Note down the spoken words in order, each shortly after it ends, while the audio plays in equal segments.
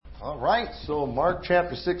All right, so Mark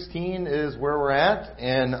chapter 16 is where we're at,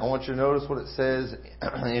 and I want you to notice what it says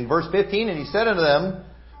in verse 15. And he said unto them,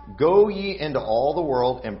 Go ye into all the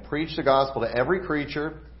world and preach the gospel to every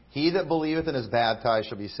creature. He that believeth and is baptized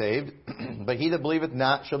shall be saved, but he that believeth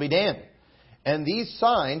not shall be damned. And these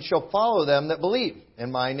signs shall follow them that believe.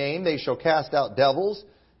 In my name they shall cast out devils,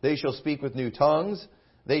 they shall speak with new tongues,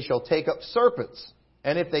 they shall take up serpents.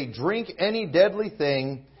 And if they drink any deadly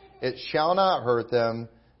thing, it shall not hurt them.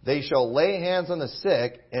 They shall lay hands on the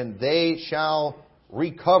sick, and they shall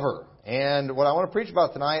recover. And what I want to preach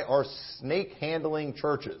about tonight are snake-handling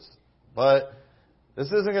churches. But this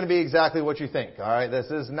isn't going to be exactly what you think, all right? This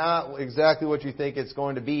is not exactly what you think it's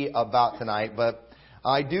going to be about tonight. But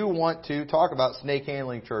I do want to talk about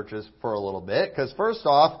snake-handling churches for a little bit. Because first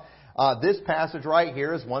off, this passage right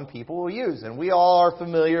here is one people will use. And we all are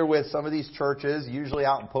familiar with some of these churches, usually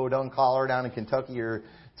out in Podunk Collar down in Kentucky or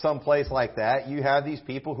someplace like that. You have these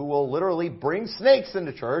people who will literally bring snakes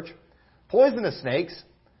into church, poisonous snakes,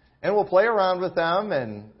 and will play around with them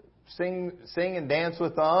and sing and dance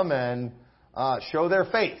with them and show their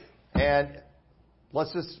faith. And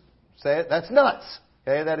let's just say it, that's nuts.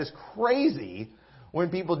 Okay, that is crazy when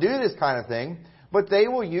people do this kind of thing. But they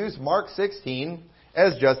will use Mark 16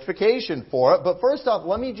 as justification for it. But first off,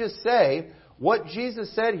 let me just say, what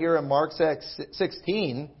Jesus said here in Mark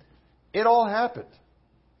 16, it all happened.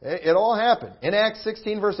 It all happened. In Acts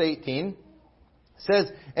 16 verse 18,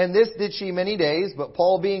 says, And this did she many days, but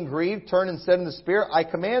Paul being grieved turned and said in the Spirit, I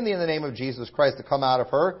command thee in the name of Jesus Christ to come out of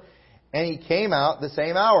her. And he came out the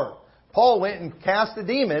same hour. Paul went and cast a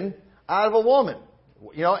demon out of a woman.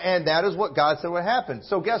 And that is what God said would happen.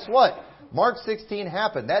 So guess what? Mark 16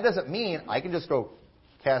 happened. That doesn't mean I can just go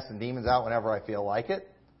casting demons out whenever I feel like it.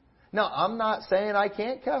 Now, I'm not saying I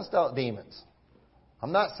can't cast out demons.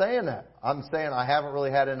 I'm not saying that. I'm saying I haven't really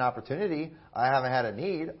had an opportunity. I haven't had a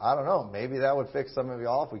need. I don't know. Maybe that would fix some of you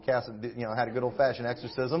all if we had a good old-fashioned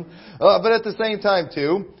exorcism. But at the same time,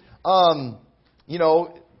 too,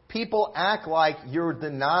 people act like you're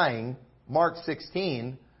denying Mark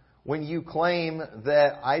 16 when you claim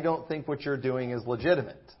that I don't think what you're doing is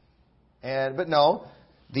legitimate. But no,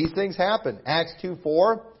 these things happen. Acts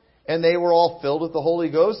 2:4, and they were all filled with the Holy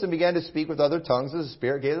Ghost and began to speak with other tongues as the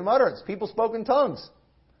Spirit gave them utterance. People spoke in tongues.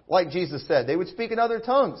 Like Jesus said, they would speak in other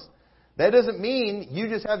tongues. That doesn't mean you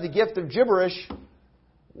just have the gift of gibberish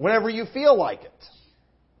whenever you feel like it.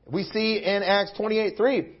 We see in Acts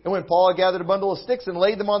 28:3, and when Paul had gathered a bundle of sticks and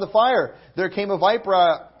laid them on the fire, there came a viper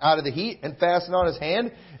out of the heat and fastened on his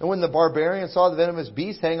hand. And when the barbarians saw the venomous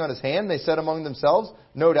beast hang on his hand, they said among themselves,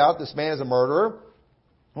 No doubt this man is a murderer,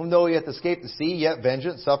 whom though he hath escaped the sea, yet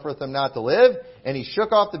vengeance suffereth him not to live. And he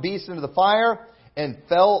shook off the beast into the fire and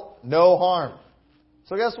felt no harm.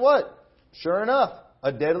 So guess what? Sure enough,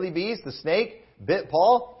 a deadly beast, the snake, bit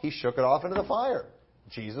Paul. He shook it off into the fire.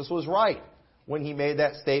 Jesus was right when he made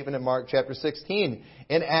that statement in Mark chapter 16.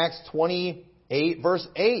 In Acts 28 verse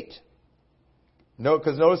 8.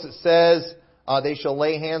 Because notice it says, they shall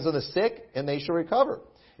lay hands on the sick and they shall recover.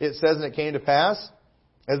 It says, and it came to pass,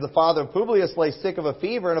 as the father of Publius lay sick of a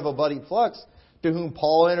fever and of a bloody flux, to whom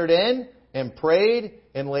Paul entered in and prayed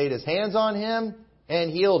and laid his hands on him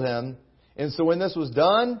and healed him. And so when this was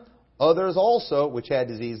done, others also, which had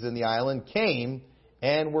diseases in the island, came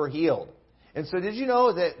and were healed. And so did you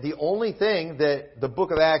know that the only thing that the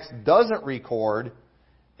book of Acts doesn't record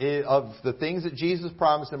of the things that Jesus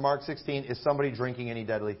promised in Mark 16 is somebody drinking any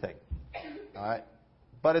deadly thing? All right?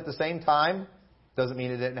 But at the same time, doesn't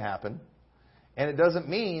mean it didn't happen. And it doesn't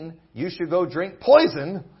mean you should go drink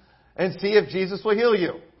poison and see if Jesus will heal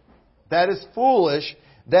you. That is foolish.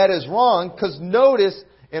 That is wrong. Because notice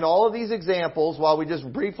in all of these examples, while we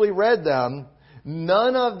just briefly read them,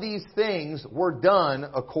 none of these things were done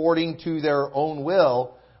according to their own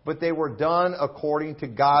will, but they were done according to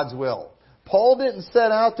God's will. Paul didn't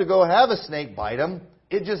set out to go have a snake bite him.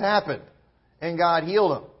 It just happened. And God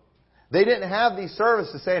healed him. They didn't have these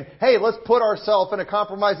services saying, hey, let's put ourselves in a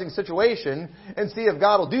compromising situation and see if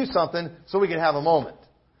God will do something so we can have a moment.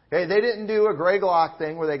 Okay, they didn't do a Greg Locke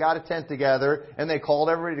thing where they got a tent together and they called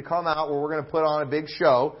everybody to come out where we're going to put on a big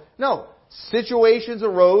show. No. Situations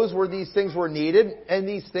arose where these things were needed, and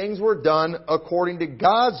these things were done according to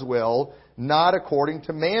God's will, not according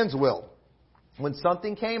to man's will. When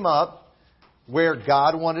something came up where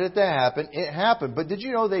God wanted it to happen, it happened. But did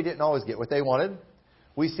you know they didn't always get what they wanted?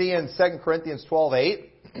 We see in 2 Corinthians 12:8,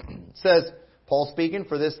 it says, Paul speaking,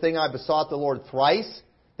 For this thing I besought the Lord thrice,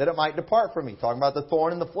 that it might depart from me. Talking about the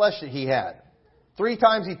thorn in the flesh that he had. 3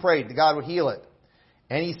 times he prayed that God would heal it.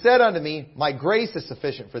 And he said unto me, My grace is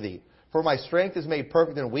sufficient for thee, For my strength is made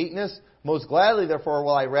perfect in weakness. Most gladly, therefore,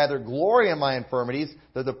 will I rather glory in my infirmities,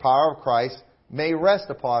 that the power of Christ may rest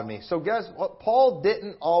upon me. So guys, Paul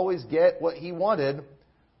didn't always get what he wanted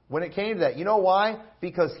when it came to that. You know why?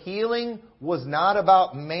 Because healing was not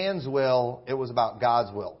about man's will, it was about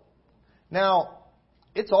God's will. Now,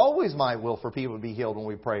 it's always my will for people to be healed when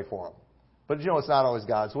we pray for them. But you know it's not always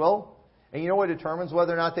God's will. And you know what determines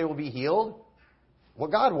whether or not they will be healed?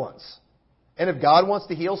 What God wants. And if God wants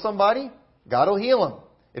to heal somebody, God will heal them.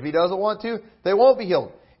 If He doesn't want to, they won't be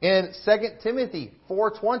healed. In 2 Timothy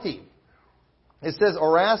 4:20, it says,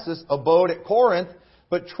 Erastus abode at Corinth,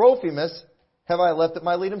 but Trophimus have I left at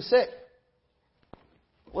Miletum sick.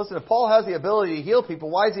 Listen, if Paul has the ability to heal people,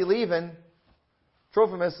 why is he leaving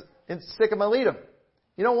Trophimus sick at Miletum?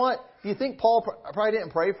 You know what? Do you think Paul probably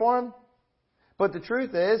didn't pray for him? But the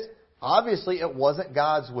truth is, obviously it wasn't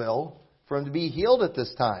God's will for him to be healed at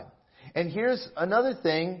this time. And here's another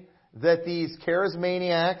thing that these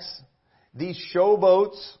charismaniacs, these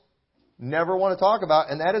showboats, never want to talk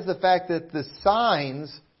about, and that is the fact that the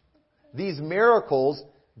signs, these miracles,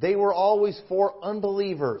 they were always for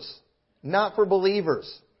unbelievers, not for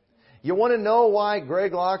believers. You want to know why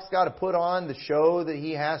Greg Locke's got to put on the show that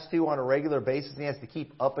he has to on a regular basis, and he has to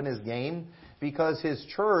keep upping his game? Because his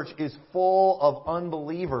church is full of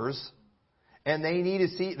unbelievers, and they need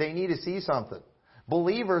to see something.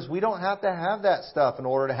 Believers, we don't have to have that stuff in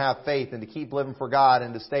order to have faith and to keep living for God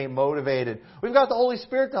and to stay motivated. We've got the Holy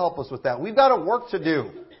Spirit to help us with that. We've got a work to do.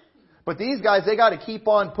 But these guys, they got to keep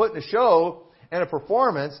on putting a show and a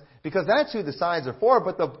performance, because that's who the signs are for.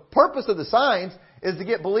 But the purpose of the signs is to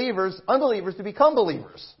get unbelievers to become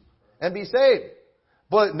believers and be saved.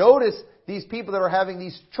 But notice these people that are having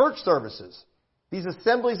these church services, these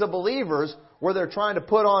assemblies of believers where they're trying to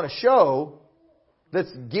put on a show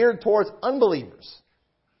that's geared towards unbelievers.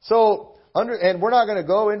 So, and we're not going to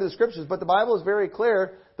go into the Scriptures, but the Bible is very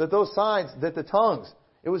clear that those signs, that the tongues,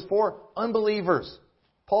 it was for unbelievers.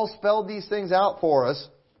 Paul spelled these things out for us.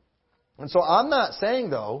 And so I'm not saying,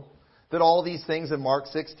 though, that all these things in Mark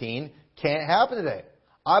 16 can't happen today.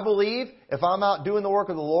 I believe if I'm out doing the work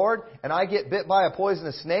of the Lord and I get bit by a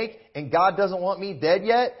poisonous snake and God doesn't want me dead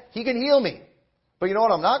yet, He can heal me. But you know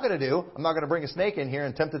what I'm not going to do? I'm not going to bring a snake in here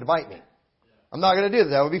and tempt it to bite me. I'm not going to do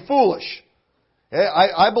that. That would be foolish.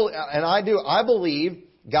 I believe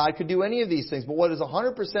God could do any of these things. But what is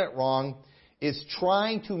 100% wrong is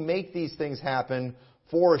trying to make these things happen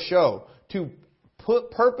for a show. To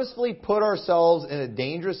purposefully put ourselves in a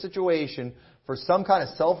dangerous situation for some kind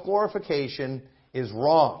of self-glorification is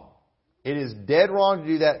wrong. It is dead wrong to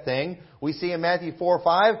do that thing. We see in Matthew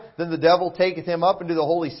 4:5, then the devil taketh him up into the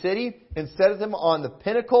holy city and setteth him on the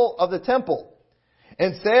pinnacle of the temple,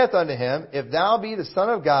 and saith unto him, If thou be the Son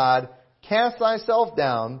of God, cast thyself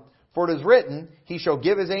down, for it is written, He shall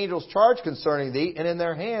give His angels charge concerning thee, and in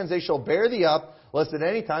their hands they shall bear thee up, lest at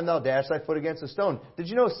any time thou dash thy foot against a stone. Did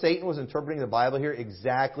you know Satan was interpreting the Bible here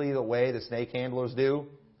exactly the way the snake handlers do?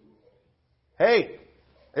 Hey,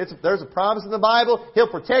 there's a promise in the Bible. He'll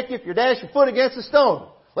protect you if you dash your foot against a stone.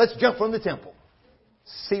 Let's jump from the temple.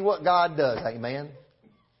 See what God does. Amen.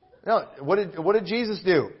 No, what did Jesus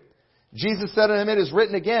do? Jesus said unto him, It is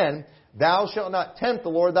written again, Thou shalt not tempt the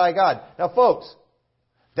Lord thy God. Now folks,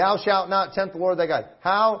 Thou shalt not tempt the Lord thy God.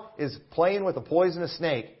 How is playing with a poisonous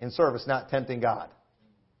snake in service not tempting God?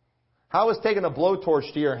 How is taking a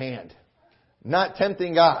blowtorch to your hand not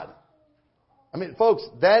tempting God? I mean, folks,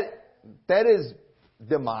 that is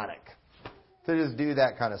demonic to just do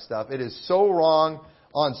that kind of stuff. It is so wrong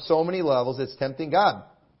on so many levels. It's tempting God.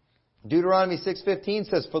 Deuteronomy 6:15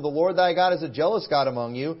 says, For the Lord thy God is a jealous God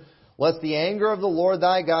among you, lest the anger of the Lord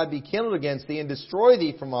thy God be kindled against thee and destroy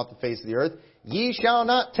thee from off the face of the earth. Ye shall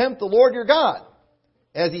not tempt the Lord your God,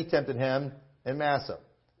 as he tempted him in Massah.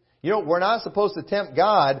 You know, we're not supposed to tempt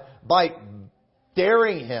God by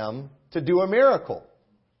daring Him to do a miracle.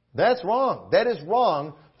 That's wrong. That is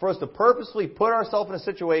wrong for us to purposely put ourselves in a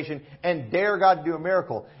situation and dare God to do a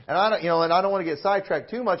miracle. And I don't want to get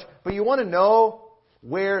sidetracked too much, but you want to know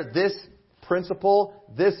where this principle,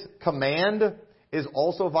 this command, is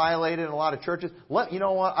also violated in a lot of churches. You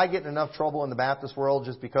know what? I get in enough trouble in the Baptist world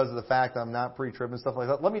just because of the fact I'm not pre-trib and stuff like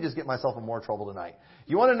that. Let me just get myself in more trouble tonight.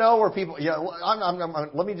 You want to know where people... Yeah,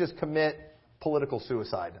 let me just commit political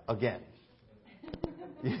suicide again.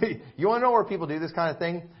 You want to know where people do this kind of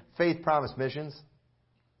thing? Faith Promise Missions.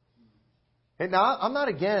 And now, I'm not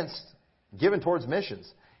against giving towards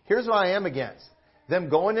missions. Here's what I am against. Them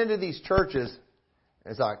going into these churches,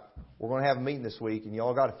 it's like, we're going to have a meeting this week, and you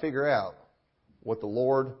all got to figure out what the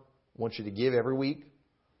Lord wants you to give every week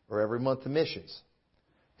or every month to missions.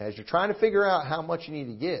 As you're trying to figure out how much you need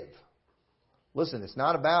to give, listen, it's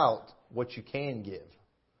not about what you can give.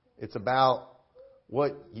 It's about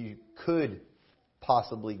what you could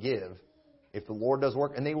possibly give if the Lord does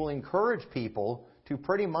work. And they will encourage people to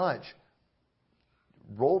pretty much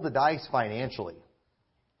roll the dice financially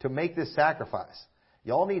to make this sacrifice.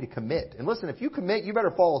 Y'all need to commit. And listen, if you commit, you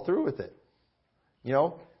better follow through with it. You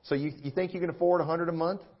know, so you think you can afford $100 a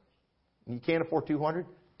month? And you can't afford $200?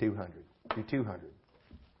 $200. Do $200.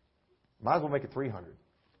 Might as well make it $300.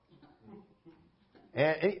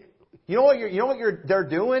 And you know what they're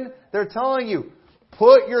doing? They're telling you,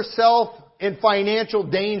 put yourself in financial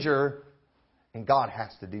danger, and God has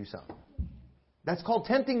to do something. That's called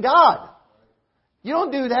tempting God. You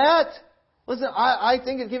don't do that. Listen, I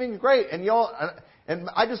think giving is great, and y'all. And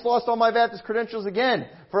I just lost all my Baptist credentials again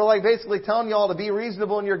for basically telling y'all to be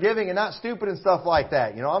reasonable in your giving and not stupid and stuff like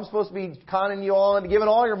that. You know, I'm supposed to be conning you all into giving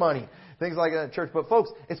all your money, things like that in church. But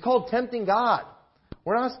folks, it's called tempting God.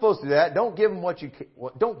 We're not supposed to do that. Don't give Him what you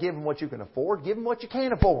can afford. Give Him what you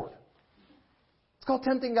can't afford. It's called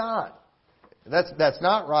tempting God. That's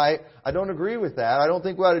not right. I don't agree with that. I don't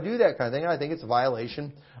think we ought to do that kind of thing. I think it's a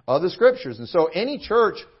violation of the Scriptures. And so any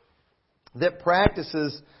church that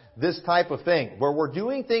practices this type of thing, where we're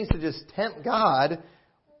doing things to just tempt God,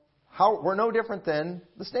 we're no different than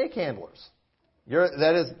the snake handlers.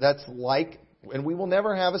 That's like, and we will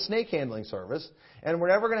never have a snake handling service, and we're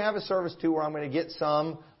never going to have a service too where I'm going to get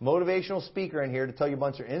some motivational speaker in here to tell you a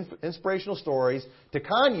bunch of inspirational stories to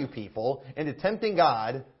con you people into tempting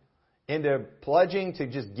God into pledging to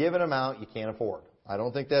just give an amount you can't afford. I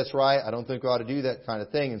don't think that's right. I don't think we ought to do that kind of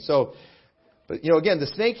thing. And so, but again, the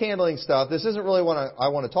snake handling stuff, this isn't really what I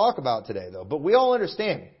want to talk about today, though. But we all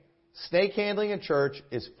understand snake handling in church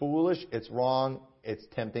is foolish, it's wrong, it's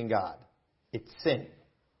tempting God. It's sin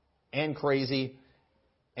and crazy.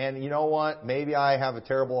 And you know what? Maybe I have a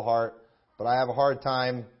terrible heart, but I have a hard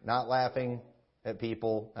time not laughing at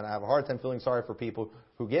people, and I have a hard time feeling sorry for people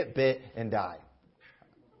who get bit and die.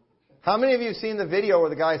 How many of you have seen the video where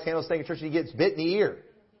the guy's handling a snake in church and he gets bit in the ear?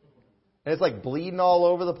 And it's like bleeding all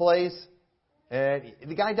over the place. And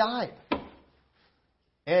the guy died.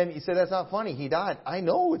 And you say, that's not funny. He died. I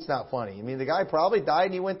know it's not funny. I mean, the guy probably died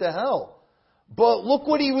and he went to hell. But look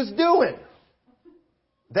what he was doing.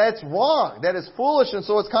 That's wrong. That is foolish. And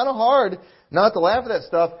so it's kind of hard not to laugh at that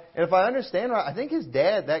stuff. And if I understand right, I think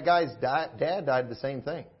that guy's dad died of the same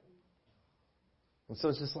thing. And so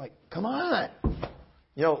it's just like, come on.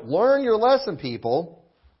 Learn your lesson, people.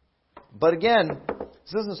 But again,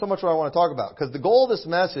 this isn't so much what I want to talk about. Because the goal of this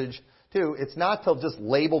message, too, it's not to just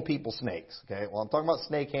label people snakes. Okay? Well, I'm talking about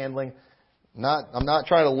snake handling. I'm not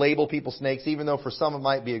trying to label people snakes, even though for some it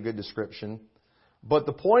might be a good description. But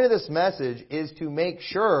the point of this message is to make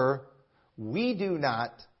sure we do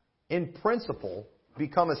not, in principle,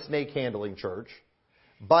 become a snake handling church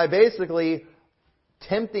by basically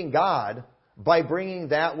tempting God by bringing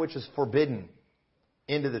that which is forbidden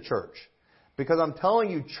into the church. Because I'm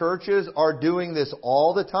telling you, churches are doing this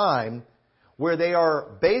all the time, where they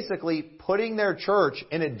are basically putting their church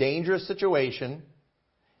in a dangerous situation,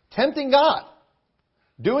 tempting God,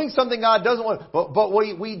 doing something God doesn't want. But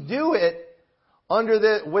we do it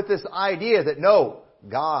with this idea that no,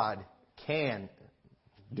 God can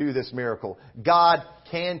do this miracle. God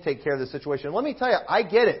can take care of the situation. Let me tell you, I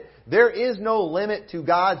get it. There is no limit to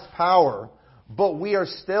God's power, but we are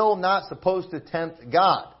still not supposed to tempt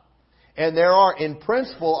God. And in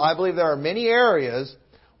principle, I believe there are many areas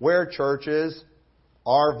where churches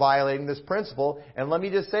are violating this principle. And let me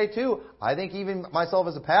just say, too, I think even myself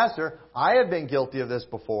as a pastor, I have been guilty of this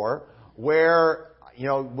before, where,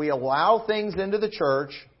 we allow things into the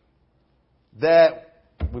church that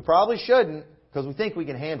we probably shouldn't because we think we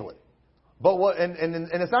can handle it. But and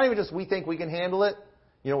it's not even just we think we can handle it.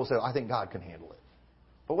 We'll say, I think God can handle it.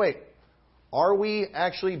 But wait, are we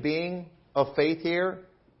actually being of faith here?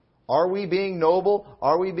 Are we being noble?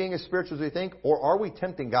 Are we being as spiritual as we think? Or are we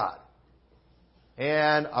tempting God?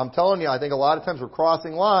 And I'm telling you, I think a lot of times we're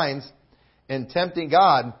crossing lines and tempting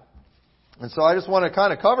God. And so I just want to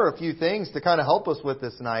kind of cover a few things to kind of help us with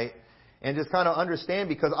this tonight and just kind of understand,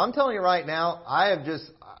 because I'm telling you right now,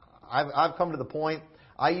 I've come to the point,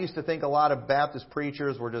 I used to think a lot of Baptist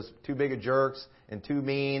preachers were just too big of jerks and too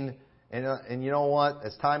mean. And you know what?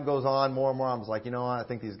 As time goes on, more and more, I'm just like, I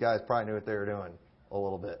think these guys probably knew what they were doing a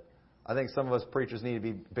little bit. I think some of us preachers need to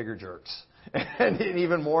be bigger jerks and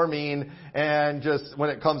even more mean, and just when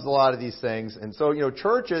it comes to a lot of these things. And so,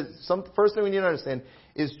 churches, first thing we need to understand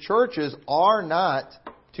is churches are not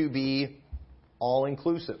to be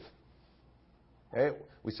all-inclusive. Okay?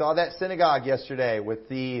 We saw that synagogue yesterday with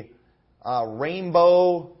the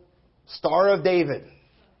rainbow Star of David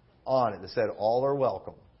on it that said, all are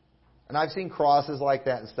welcome. and I've seen crosses like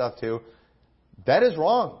that and stuff too. That is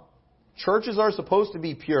wrong. Churches are supposed to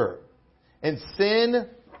be pure. And sin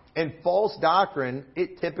and false doctrine,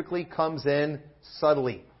 it typically comes in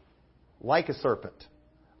subtly, like a serpent,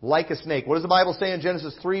 like a snake. What does the Bible say in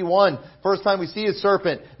Genesis 3:1? First time we see a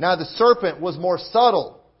serpent. Now the serpent was more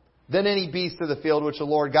subtle than any beast of the field which the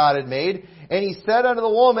Lord God had made. And he said unto the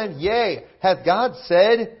woman, Yea, hath God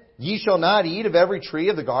said, Ye shall not eat of every tree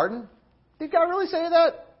of the garden? Did God really say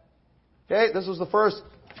that? Okay, this was the first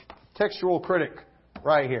textual critic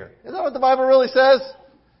right here. Is that what the Bible really says?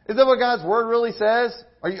 Is that what God's Word really says?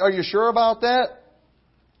 Are you sure about that?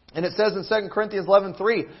 And it says in 2 Corinthians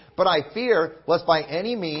 11:3, But I fear, lest by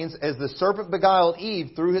any means, as the serpent beguiled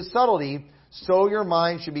Eve through his subtlety, so your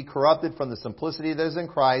mind should be corrupted from the simplicity that is in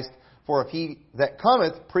Christ. For if he that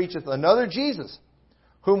cometh preacheth another Jesus,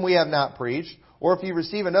 whom we have not preached, or if ye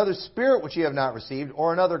receive another spirit which ye have not received,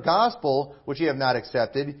 or another gospel which ye have not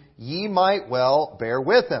accepted, ye might well bear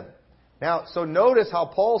with him. Now, so notice how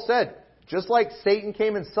Paul said, just like Satan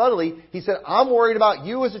came in subtly, he said, I'm worried about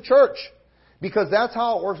you as a church. Because that's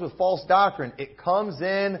how it works with false doctrine. It comes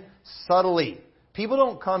in subtly. People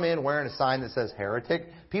don't come in wearing a sign that says heretic.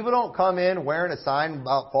 People don't come in wearing a sign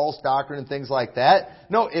about false doctrine and things like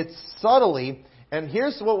that. No, it's subtly. And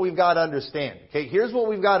here's what we've got to understand. Okay, here's what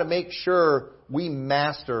we've got to make sure we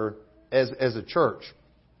master as a church.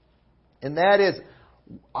 And that is,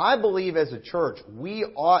 I believe as a church, we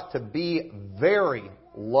ought to be very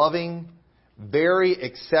loving, very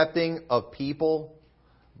accepting of people,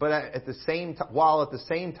 but at the same time, while at the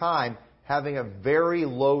same time having a very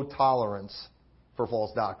low tolerance for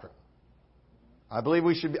false doctrine. I believe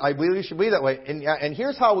we should be that way. And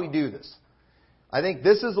here's how we do this. I think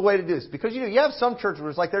this is the way to do this. Because you have some churches where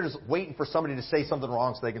it's like they're just waiting for somebody to say something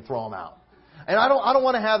wrong so they can throw them out. And I don't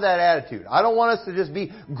want to have that attitude. I don't want us to just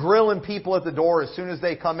be grilling people at the door as soon as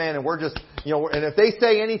they come in and we're just, and if they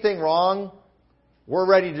say anything wrong, we're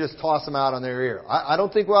ready to just toss them out on their ear. I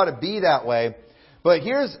don't think we ought to be that way. But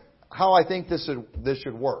here's how I think this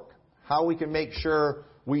should work. How we can make sure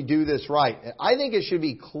we do this right. I think it should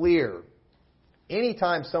be clear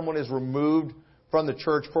anytime someone is removed from the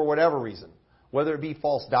church for whatever reason, whether it be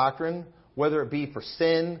false doctrine, whether it be for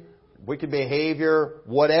sin, wicked behavior,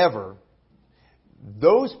 whatever,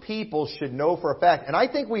 those people should know for a fact, and I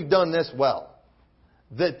think we've done this well,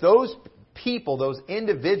 that those people, those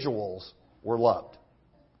individuals, were loved.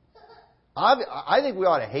 I think we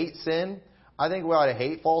ought to hate sin. I think we ought to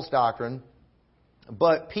hate false doctrine.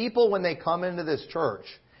 But people, when they come into this church,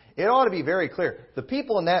 it ought to be very clear. The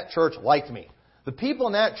people in that church liked me. The people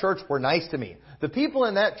in that church were nice to me. The people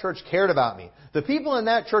in that church cared about me. The people in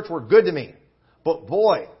that church were good to me. But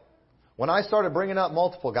boy, when I started bringing up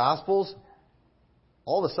multiple gospels,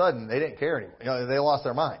 all of a sudden they didn't care anymore. They lost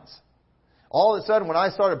their minds. All of a sudden when I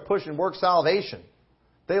started pushing work salvation,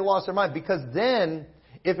 they lost their mind. Because then,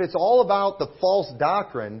 if it's all about the false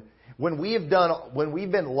doctrine, when we've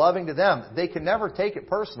been loving to them, they can never take it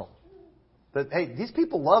personal. That, hey, these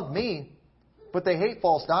people love me, but they hate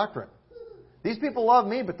false doctrine. These people love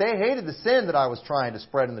me, but they hated the sin that I was trying to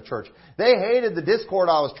spread in the church. They hated the discord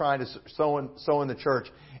I was trying to sow in the church.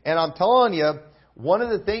 And I'm telling you, one of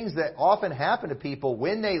the things that often happen to people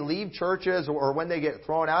when they leave churches or when they get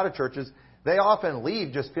thrown out of churches, they often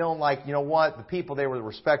leave just feeling like, you know what, the people they were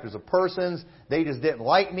respecters of persons, they just didn't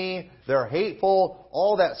like me, they're hateful,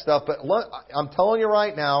 all that stuff. But look, I'm telling you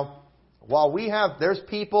right now, while there's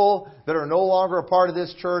people that are no longer a part of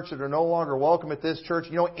this church, that are no longer welcome at this church,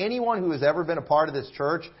 anyone who has ever been a part of this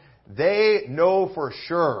church, they know for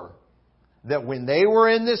sure that when they were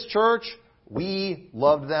in this church, we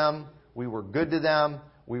loved them, we were good to them,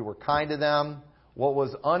 we were kind to them. What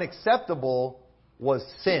was unacceptable was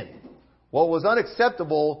sin. What was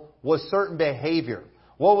unacceptable was certain behavior.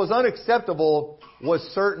 What was unacceptable was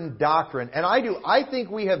certain doctrine. And I think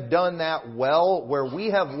we have done that well, where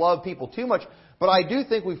we have loved people too much, but I do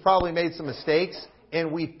think we've probably made some mistakes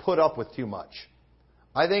and we've put up with too much.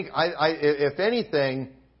 I think, if anything,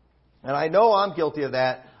 and I know I'm guilty of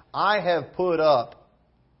that, I have put up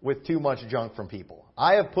with too much junk from people.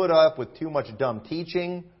 I have put up with too much dumb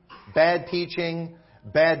teaching, bad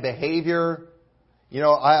behavior.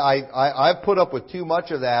 I've put up with too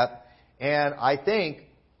much of that, and I think,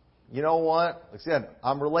 you know what? Like I said,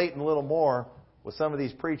 I'm relating a little more with some of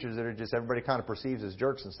these preachers that are just everybody kind of perceives as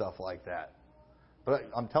jerks and stuff like that. But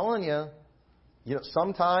I'm telling you,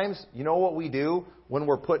 sometimes, what we do when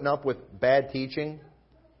we're putting up with bad teaching,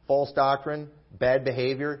 false doctrine, bad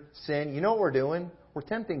behavior, sin, you know what we're doing? We're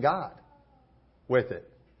tempting God with it.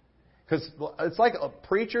 Because it's like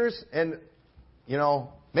preachers and,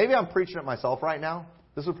 maybe I'm preaching it myself right now.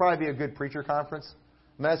 This would probably be a good preacher conference.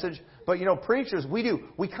 message. But, preachers,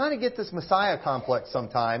 we kind of get this Messiah complex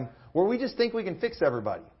sometime where we just think we can fix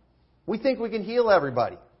everybody. We think we can heal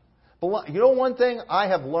everybody. But one thing I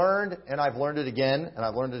have learned, and I've learned it again, and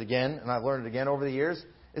I've learned it again, and I've learned it again over the years,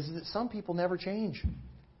 is that some people never change.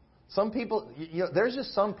 Some people, there's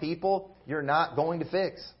just some people you're not going to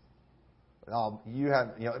fix.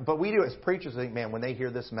 But we do as preachers think, man, when they hear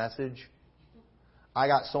this message, I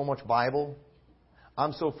got so much Bible,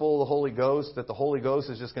 I'm so full of the Holy Ghost that the Holy Ghost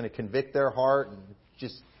is just going to convict their heart and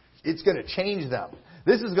it's going to change them.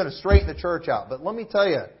 This is going to straighten the church out. But let me tell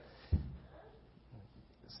you,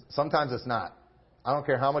 sometimes it's not. I don't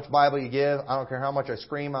care how much Bible you give. I don't care how much I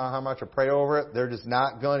scream, how much I pray over it. They're just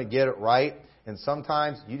not going to get it right. And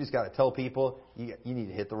sometimes you just got to tell people you need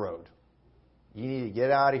to hit the road. You need to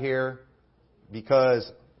get out of here because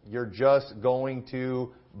you're just going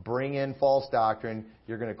to bring in false doctrine.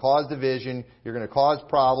 You're going to cause division. You're going to cause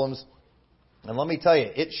problems. And let me tell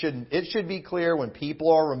you, it should be clear when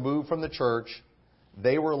people are removed from the church,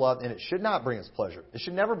 they were loved, and it should not bring us pleasure. It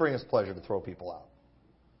should never bring us pleasure to throw people out.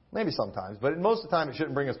 Maybe sometimes, but most of the time it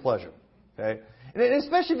shouldn't bring us pleasure. Okay, and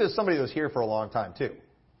especially if it's somebody that was here for a long time too.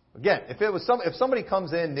 Again, if somebody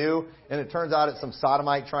comes in new and it turns out it's some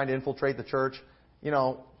sodomite trying to infiltrate the church, we're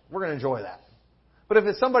going to enjoy that. But if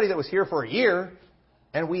it's somebody that was here for a year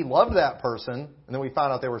and we loved that person and then we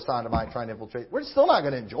found out they were sodomite trying to infiltrate, we're still not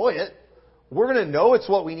going to enjoy it. We're going to know it's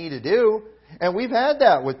what we need to do. And we've had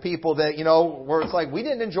that with people that, where it's like we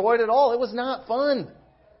didn't enjoy it at all. It was not fun.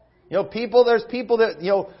 There's people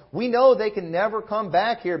that, we know they can never come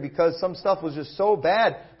back here because some stuff was just so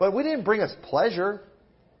bad, but we didn't bring us pleasure.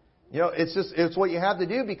 It's what you have to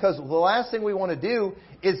do because the last thing we want to do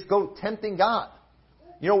is go tempting God.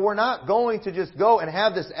 We're not going to just go and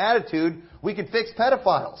have this attitude, we can fix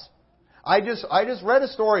pedophiles. I just read a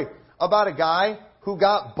story about a guy who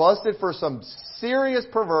got busted for some serious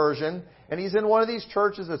perversion, and he's in one of these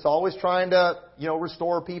churches that's always trying to,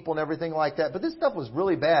 restore people and everything like that. But this stuff was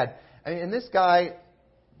really bad. And this guy,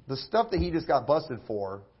 the stuff that he just got busted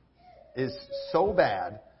for is so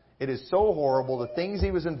bad. It is so horrible. The things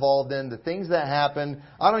he was involved in, the things that happened.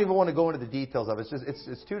 I don't even want to go into the details of it.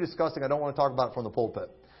 It's too disgusting. I don't want to talk about it from the pulpit.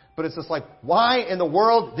 But it's just like, why in the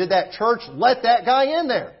world did that church let that guy in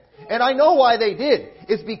there? And I know why they did.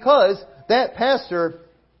 It's because that pastor,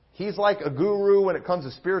 he's like a guru when it comes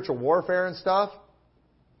to spiritual warfare and stuff.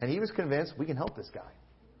 And he was convinced we can help this guy.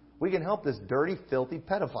 We can help this dirty, filthy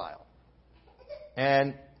pedophile.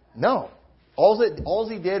 And no. All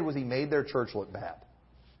he did was he made their church look bad.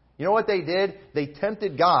 You know what they did? They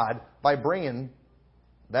tempted God by bringing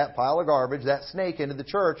that pile of garbage, that snake into the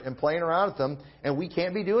church and playing around with them. And we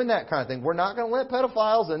can't be doing that kind of thing. We're not going to let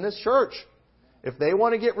pedophiles in this church. If they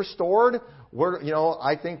want to get restored,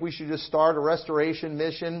 I think we should just start a restoration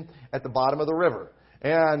mission at the bottom of the river.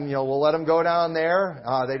 And, we'll let them go down there.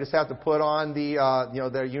 They just have to put on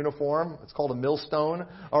their uniform. It's called a millstone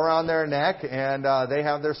around their neck. And, they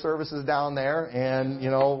have their services down there. And,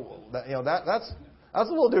 that's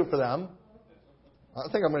what we'll do for them. I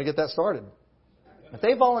think I'm going to get that started. If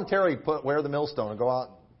they voluntarily wear the millstone and go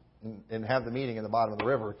out and have the meeting in the bottom of the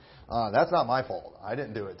river, that's not my fault. I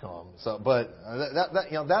didn't do it to them. So, but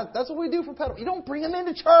that's what we do for pedophiles. You don't bring them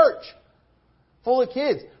into church full of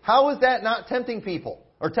kids. How is that not tempting people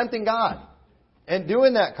or tempting God and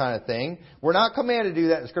doing that kind of thing? We're not commanded to do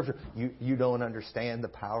that in Scripture. You don't understand the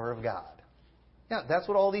power of God. Yeah, that's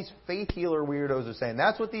what all these faith healer weirdos are saying.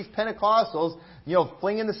 That's what these Pentecostals,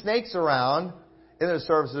 flinging the snakes around in their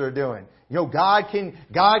services are doing. God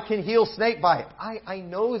can heal snake bite. I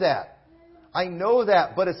know that. I know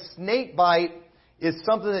that. But a snake bite is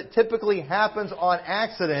something that typically happens on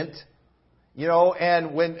accident.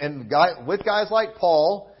 With guys like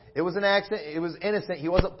Paul, it was an accident. It was innocent. He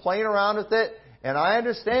wasn't playing around with it. And I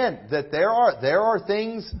understand that there are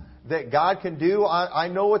things that God can do. I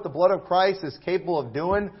know what the blood of Christ is capable of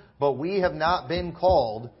doing, but we have not been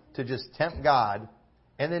called to just tempt God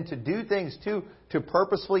and then to do things too, to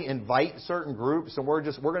purposefully invite certain groups. And we're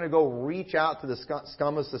going to go reach out to the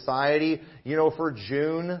scum of society, for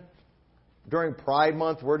June. During Pride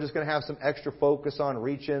Month, we're just going to have some extra focus on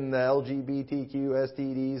reaching the LGBTQ,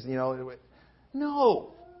 STDs,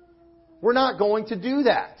 No. We're not going to do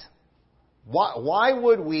that. Why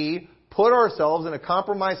would we put ourselves in a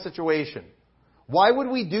compromised situation? Why would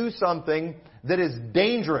we do something that is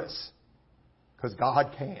dangerous? Because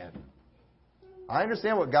God can. I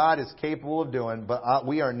understand what God is capable of doing, but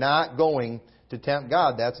we are not going to tempt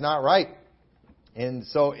God. That's not right. And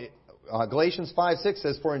so Galatians 5:6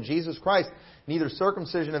 says, "For in Jesus Christ neither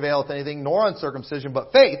circumcision availeth anything, nor uncircumcision,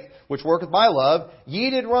 but faith, which worketh by love. Ye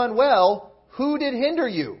did run well. Who did hinder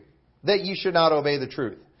you?" that ye should not obey the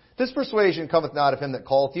truth. This persuasion cometh not of him that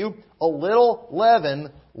calleth you. A little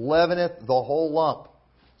leaven leaveneth the whole lump.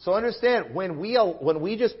 So understand, when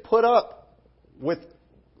we just put up with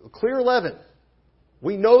clear leaven,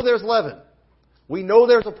 we know there's leaven. We know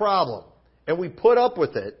there's a problem. And we put up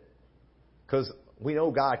with it because we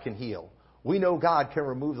know God can heal. We know God can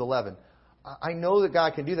remove the leaven. I know that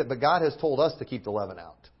God can do that, but God has told us to keep the leaven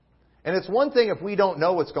out. And it's one thing if we don't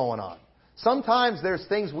know what's going on. Sometimes there's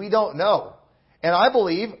things we don't know. And I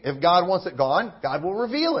believe if God wants it gone, God will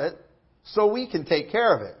reveal it so we can take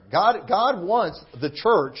care of it. God wants the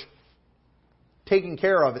church taking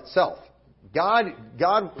care of itself. God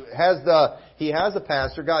has a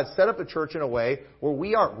pastor. God set up the church in a way where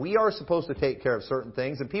we are supposed to take care of certain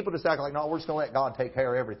things, and people just act like, no, we're just going to let God take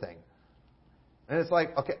care of everything. And it's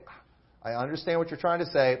like, okay, I understand what you're trying to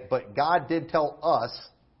say, but God did tell us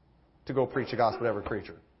to go preach the gospel to every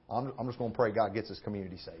creature. I'm just going to pray God gets His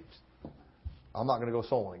community saved. I'm not going to go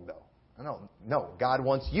soul winning, though. No, God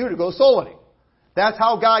wants you to go soul winning. That's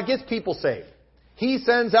how God gets people saved. He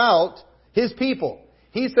sends out His people.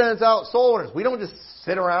 He sends out soul winners. We don't just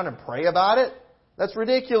sit around and pray about it. That's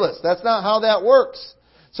ridiculous. That's not how that works.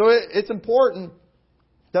 So it's important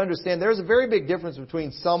to understand there's a very big difference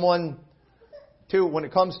between someone when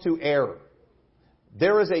it comes to error.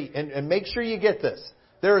 There is and make sure you get this.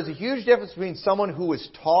 There is a huge difference between someone who is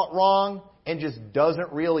taught wrong and just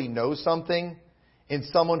doesn't really know something and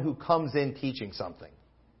someone who comes in teaching something.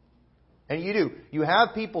 And you do. You have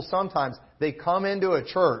people sometimes, they come into a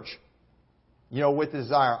church, with the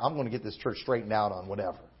desire, I'm going to get this church straightened out on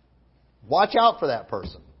whatever. Watch out for that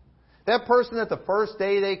person. That person that the first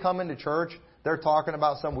day they come into church, they're talking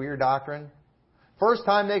about some weird doctrine. First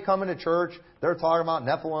time they come into church, they're talking about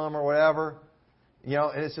Nephilim or whatever.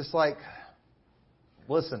 And it's just like,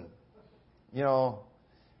 listen,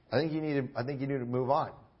 I think you need to move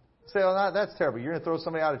on. Say, oh, that's terrible. You're going to throw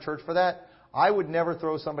somebody out of church for that? I would never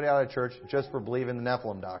throw somebody out of church just for believing the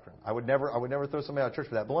Nephilim doctrine. I would never throw somebody out of church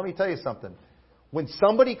for that. But let me tell you something. When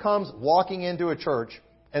somebody comes walking into a church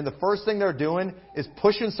and the first thing they're doing is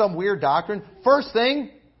pushing some weird doctrine, first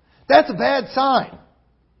thing, that's a bad sign.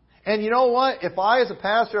 And you know what? If I as a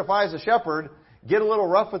pastor, if I as a shepherd get a little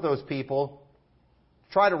rough with those people,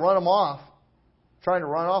 trying to run off,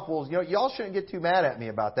 well, y'all shouldn't get too mad at me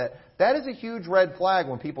about that. That is a huge red flag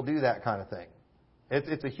when people do that kind of thing.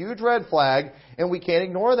 It's a huge red flag, and we can't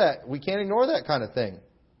ignore that. We can't ignore that kind of thing.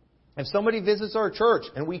 If somebody visits our church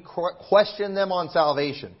and we question them on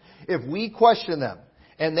salvation, if we question them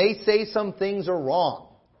and they say some things are wrong,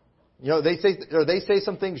 they say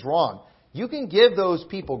some things wrong, you can give those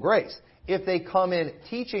people grace. If they come in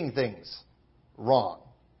teaching things wrong,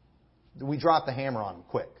 we drop the hammer on them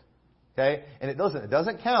quick. Okay? And it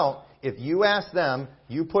doesn't count if you ask them,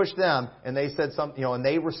 you push them, and they said something, and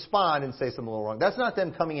they respond and say something a little wrong. That's not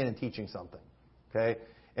them coming in and teaching something. Okay?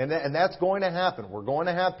 And that's going to happen. We're going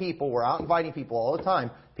to have people, we're out inviting people all the time.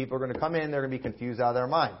 People are going to come in, they're going to be confused out of their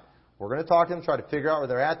mind. We're going to talk to them, try to figure out where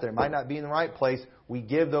they're at. They might not be in the right place. We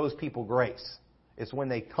give those people grace. It's when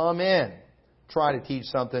they come in, try to teach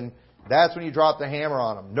something, that's when you drop the hammer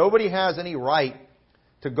on them. Nobody has any right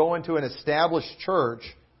to go into an established church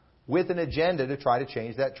with an agenda to try to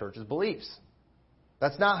change that church's beliefs.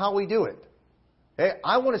 That's not how we do it. Okay?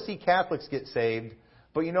 I want to see Catholics get saved,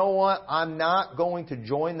 but you know what? I'm not going to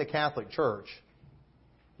join the Catholic Church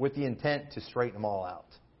with the intent to straighten them all out.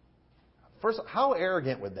 First, how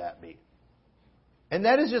arrogant would that be? And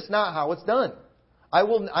that is just not how it's done. I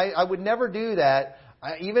would never do that.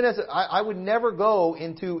 I would never go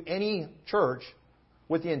into any church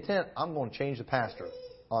with the intent, I'm going to change the pastor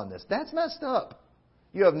on this. That's messed up.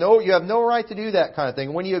 You have no right to do that kind of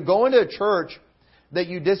thing. When you go into a church that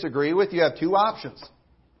you disagree with, you have two options.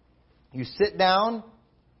 You sit down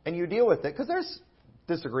and you deal with it, because there's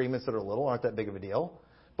disagreements that aren't that big of a deal.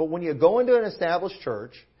 But when you go into an established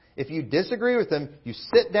church, if you disagree with them, you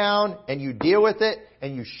sit down and you deal with it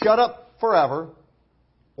and you shut up forever,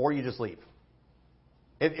 or you just leave.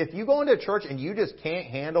 If you go into a church and you just can't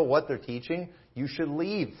handle what they're teaching, you should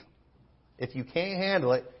leave. If you can't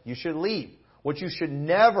handle it, you should leave. What you should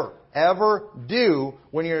never, ever do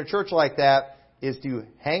when you're in a church like that is to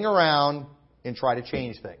hang around and try to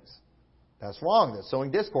change things. That's wrong. That's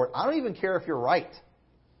sowing discord. I don't even care if you're right.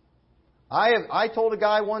 I told a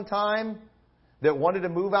guy one time that wanted to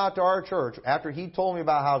move out to our church after he told me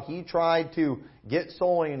about how he tried to get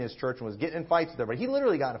soul winning in his church and was getting in fights with everybody. He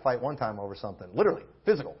literally got in a fight one time over something. Literally.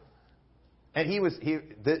 Physical. And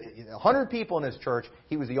 100 people in his church,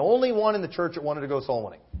 he was the only one in the church that wanted to go soul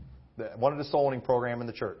winning. That wanted a soul winning program in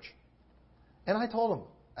the church. And I told him,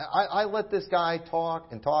 I let this guy talk,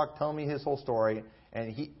 tell me his whole story,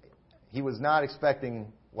 and he was not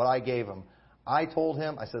expecting what I gave him. I told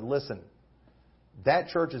him, I said, listen, that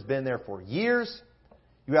church has been there for years.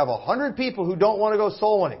 You have 100 people who don't want to go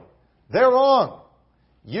soul winning. They're wrong.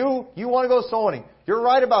 You want to go soul winning. You're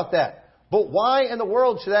right about that. But why in the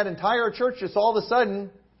world should that entire church just all of a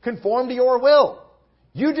sudden conform to your will?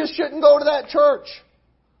 You just shouldn't go to that church.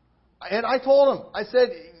 And I told him, I said,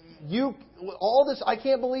 all this, I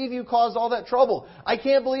can't believe you caused all that trouble. I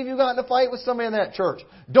can't believe you got in a fight with somebody in that church.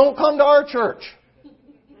 Don't come to our church.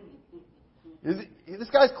 This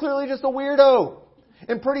guy's clearly just a weirdo.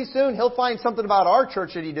 And pretty soon he'll find something about our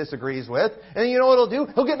church that he disagrees with. And you know what he'll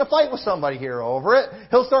do? He'll get in a fight with somebody here over it.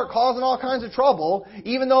 He'll start causing all kinds of trouble,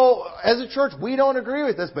 even though as a church we don't agree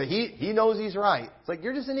with this, but he knows he's right. It's like,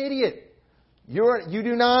 you're just an idiot. You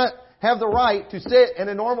do not have the right to sit in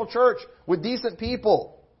a normal church with decent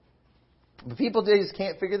people. But people just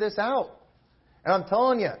can't figure this out. And I'm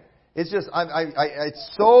telling you, it's just,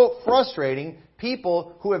 it's so frustrating.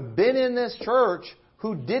 People who have been in this church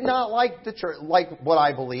who did not like the church, like what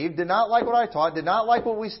I believed, did not like what I taught, did not like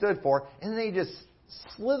what we stood for, and they just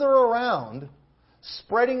slither around,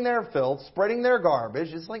 spreading their filth, spreading their garbage.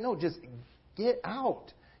 It's like, no, just get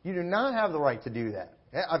out. You do not have the right to do that.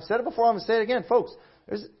 I've said it before, I'm going to say it again. Folks,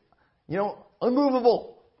 there's,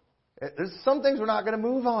 unmovable. There's some things we're not going to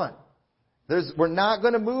move on. We're not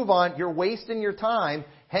going to move on. You're wasting your time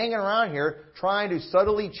hanging around here trying to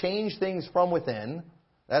subtly change things from within.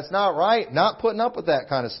 That's not right. Not putting up with that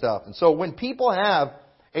kind of stuff. And so when people have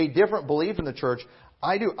a different belief in the church,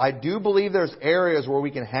 I do believe there's areas where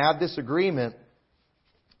we can have disagreement,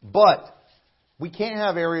 but we can't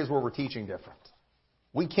have areas where we're teaching different.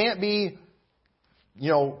 We can't be,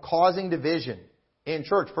 causing division in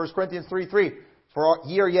church. 1 Corinthians 3:3. For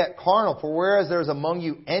ye are yet carnal, for whereas there is among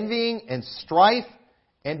you envying and strife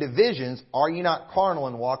and divisions, are ye not carnal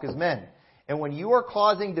and walk as men? And when you are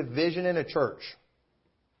causing division in a church,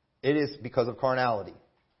 it is because of carnality.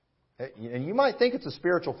 And you might think it's a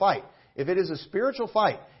spiritual fight. If it is a spiritual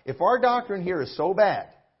fight, if our doctrine here is so bad,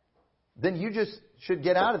 then you just should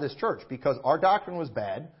get out of this church, because our doctrine was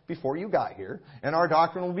bad before you got here, and our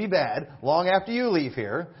doctrine will be bad long after you leave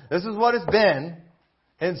here. This is what it's been.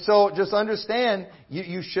 And so just understand,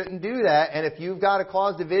 you shouldn't do that. And if you've got to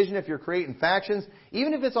cause division, if you're creating factions,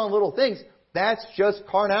 even if it's on little things, that's just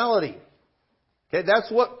carnality. Okay,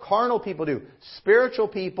 that's what carnal people do. Spiritual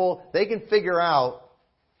people, they can figure out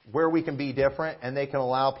where we can be different, and they can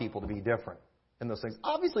allow people to be different in those things.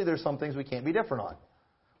 Obviously, there's some things we can't be different on.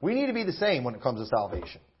 We need to be the same when it comes to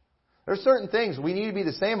salvation. There's certain things we need to be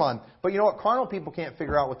the same on, but you know what? Carnal people can't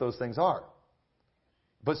figure out what those things are.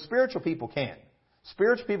 But spiritual people can.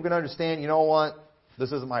 Spiritual people can understand, you know what?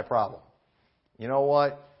 This isn't my problem. You know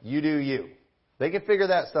what? You do you. They can figure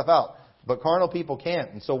that stuff out. But carnal people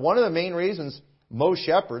can't. And so one of the main reasons most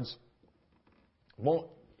shepherds won't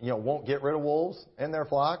get rid of wolves in their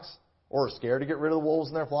flocks, or are scared to get rid of the wolves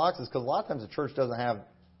in their flocks, is because a lot of times the church doesn't have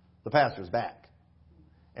the pastor's back.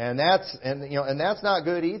 And that's not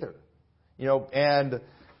good either. And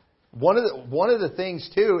one of the things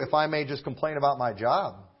too, if I may just complain about my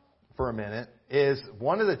job for a minute, is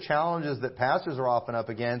one of the challenges that pastors are often up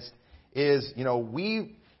against is,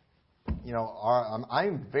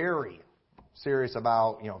 I'm very serious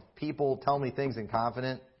about, people tell me things in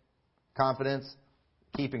confidence,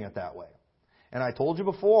 keeping it that way. And I told you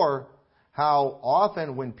before how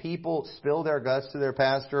often when people spill their guts to their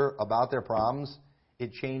pastor about their problems,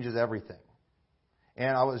 it changes everything.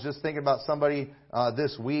 And I was just thinking about somebody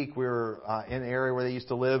this week. We were in the area where they used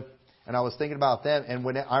to live, and I was thinking about them.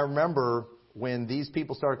 And I remember when these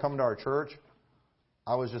people started coming to our church,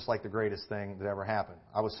 I was just like the greatest thing that ever happened.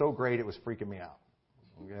 I was so great, it was freaking me out.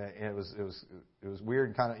 It was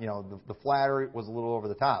weird, kind of, the flattery was a little over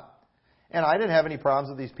the top. And I didn't have any problems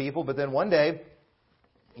with these people. But then one day,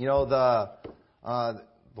 the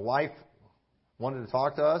wife wanted to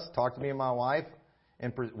talk to me and my wife,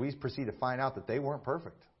 and we proceeded to find out that they weren't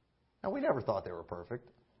perfect. Now, we never thought they were perfect.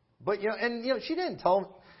 But, she didn't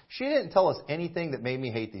tell us anything that made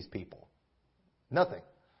me hate these people. Nothing.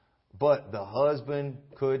 But the husband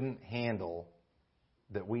couldn't handle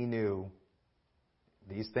that we knew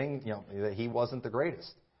these things, that he wasn't the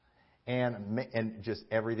greatest. And just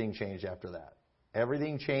everything changed after that.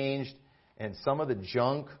 Everything changed, and some of the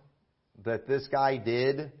junk that this guy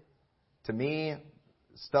did to me,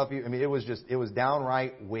 it was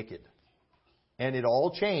downright wicked. And it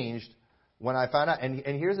all changed when I found out. And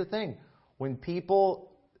here's the thing. When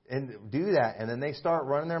people do that, and then they start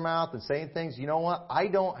running their mouth and saying things, you know what? I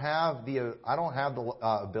don't have the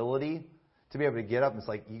ability to be able to get up and it's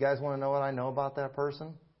like, you guys want to know what I know about that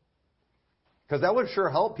person? Because that would sure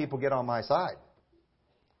help people get on my side.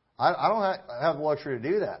 I don't have the luxury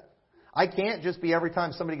to do that. I can't just be every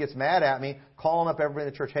time somebody gets mad at me, calling up everybody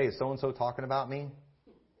in the church, hey, is so-and-so talking about me?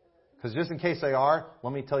 Because just in case they are,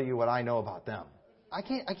 let me tell you what I know about them. I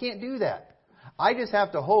can't do that. I just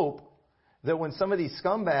have to hope that when some of these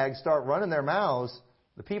scumbags start running their mouths,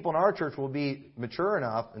 the people in our church will be mature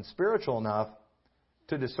enough and spiritual enough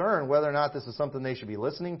to discern whether or not this is something they should be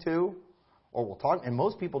listening to or will talk. And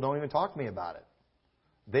most people don't even talk to me about it.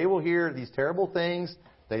 They will hear these terrible things.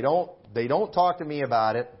 They don't talk to me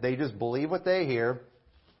about it. They just believe what they hear.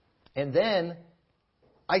 And then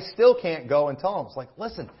I still can't go and tell them. It's like,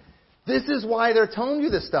 listen, this is why they're telling you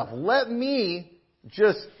this stuff. Let me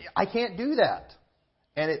I can't do that.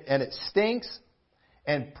 And it stinks.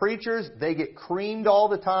 And preachers, they get creamed all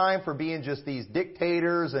the time for being just these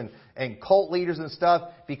dictators and cult leaders and stuff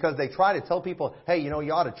because they try to tell people, hey, you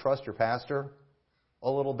ought to trust your pastor a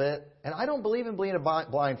little bit. And I don't believe in being a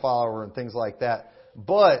blind follower and things like that.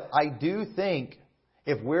 But I do think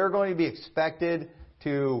if we're going to be expected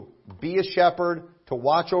to be a shepherd, to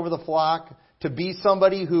watch over the flock, to be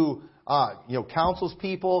somebody who counsels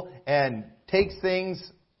people and takes things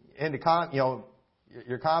into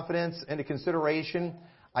your confidence into consideration,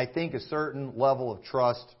 I think a certain level of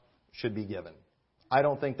trust should be given. I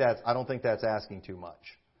don't think that's asking too much.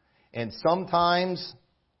 And sometimes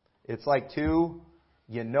it's like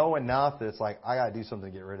enough that it's like I got to do something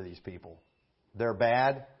to get rid of these people. They're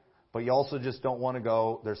bad, but you also just don't want to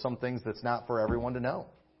go. There's some things that's not for everyone to know.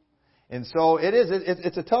 And so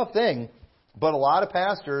it's a tough thing, but a lot of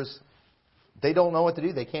pastors, they don't know what to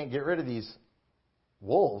do. They can't get rid of these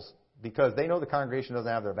wolves because they know the congregation doesn't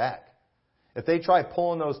have their back. If they try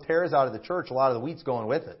pulling those tares out of the church, a lot of the wheat's going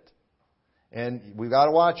with it. And we've got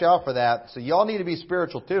to watch out for that. So y'all need to be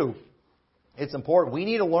spiritual too. It's important. We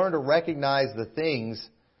need to learn to recognize the things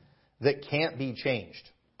that can't be changed.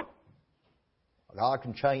 God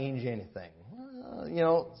can change anything.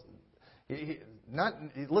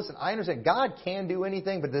 Listen, I understand God can do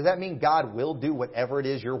anything, but does that mean God will do whatever it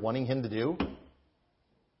is you're wanting Him to do?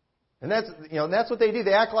 And that's what they do.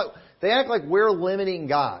 They act like we're limiting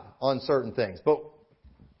God on certain things. But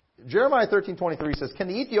Jeremiah 13:23 says, "Can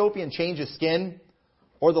the Ethiopian change his skin,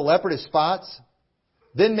 or the leopard his spots?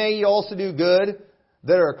 Then may ye also do good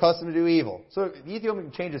that are accustomed to do evil." So the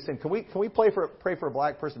Ethiopian can change his skin. Can we pray for a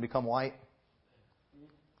black person to become white?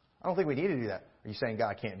 I don't think we need to do that. Are you saying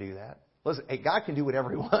God can't do that? Listen, hey, God can do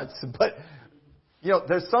whatever He wants, but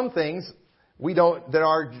there's some things that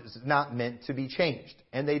are not meant to be changed,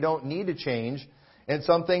 and they don't need to change. And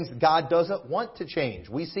some things God doesn't want to change.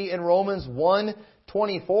 We see in Romans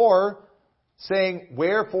 1:24 saying,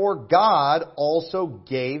 "Wherefore God also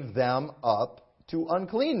gave them up to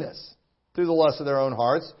uncleanness through the lust of their own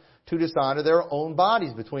hearts, to dishonor their own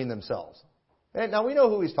bodies between themselves." And now we know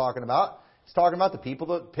who He's talking about. He's talking about the people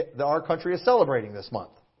that our country is celebrating this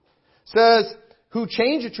month. It says, "Who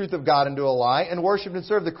change the truth of God into a lie, and worship and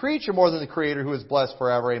serve the creature more than the Creator, who is blessed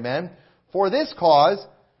forever. Amen. For this cause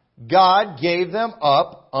God gave them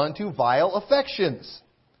up unto vile affections.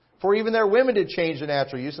 For even their women did change the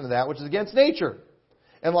natural use into that which is against nature.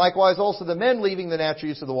 And likewise also the men, leaving the natural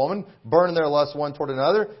use of the woman, burning their lust one toward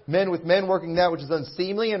another. Men with men working that which is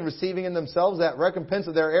unseemly, and receiving in themselves that recompense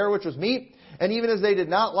of their error which was meet. And even as they did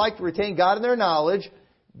not like to retain God in their knowledge,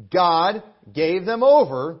 God gave them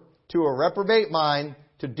over to a reprobate mind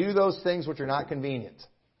to do those things which are not convenient."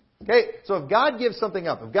 Okay, so if God gives something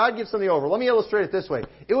up, if God gives something over, let me illustrate it this way.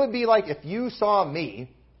 It would be like if you saw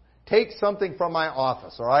me take something from my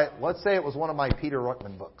office, all right? Let's say it was one of my Peter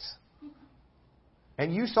Ruckman books.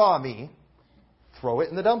 And you saw me throw it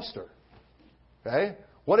in the dumpster. Okay?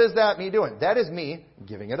 What is that me doing? That is me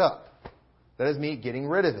giving it up. That is me getting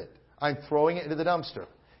rid of it. I'm throwing it into the dumpster.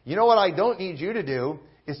 You know what I don't need you to do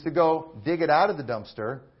is to go dig it out of the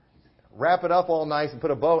dumpster, wrap it up all nice and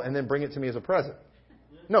put a bow, and then bring it to me as a present.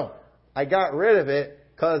 No, I got rid of it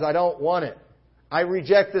because I don't want it. I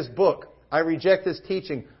reject this book. I reject this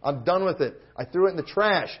teaching. I'm done with it. I threw it in the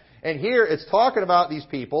trash. And here it's talking about these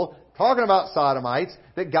people, talking about sodomites,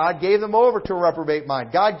 that God gave them over to a reprobate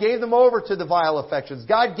mind. God gave them over to the vile affections.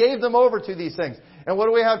 God gave them over to these things. And what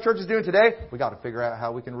do we have churches doing today? We got to figure out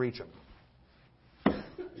how we can reach them.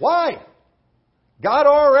 Why? God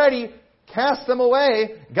already cast them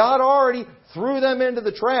away. God already threw them into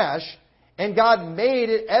the trash. And God made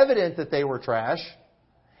it evident that they were trash.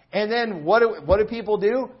 And then what do people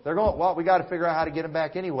do? They're going, well, we got to figure out how to get them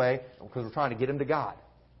back anyway because we're trying to get them to God.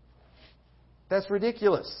 That's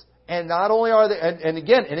ridiculous. And not only are they, and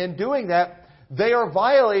again, and in doing that, They are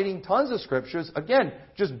violating tons of scriptures. Again,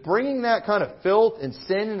 just bringing that kind of filth and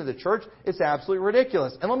sin into the church, it's absolutely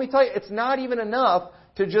ridiculous. And let me tell you, it's not even enough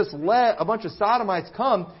to just let a bunch of sodomites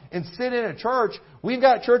come and sit in a church. We've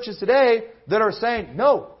got churches today that are saying,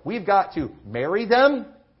 no, we've got to marry them.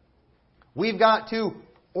 We've got to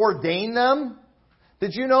ordain them.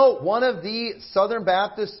 Did you know one of the Southern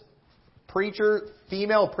Baptist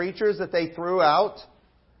female preachers that they threw out,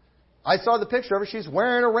 I saw the picture of her, she's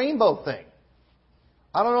wearing a rainbow thing.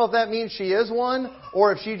 I don't know if that means she is one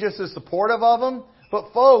or if she just is supportive of them.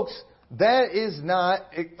 But folks, that is not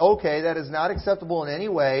okay. That is not acceptable in any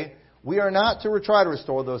way. We are not to try to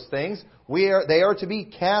restore those things. They are to be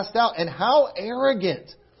cast out. And how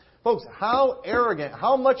arrogant, folks, how arrogant,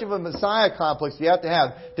 how much of a Messiah complex do you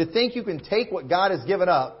have to think you can take what God has given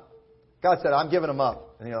up? God said, I'm giving them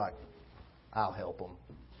up. And you're like, I'll help them.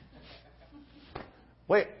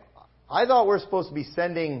 Wait, I thought we're supposed to be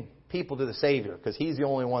sending people to the Savior because He's the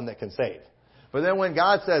only one that can save. But then when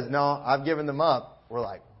God says, no, I've given them up, we're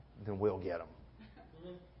like, then we'll get them.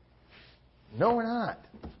 No, we're not.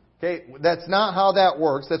 Okay, that's not how that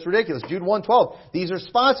works. That's ridiculous. Jude 1:12. These are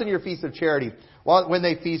spots in your feast of charity when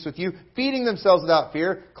they feast with you, feeding themselves without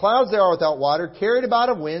fear. Clouds they are without water, carried about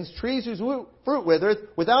of winds, trees whose fruit withereth,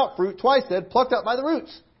 without fruit, twice dead, plucked up by the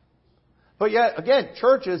roots. But yet, again,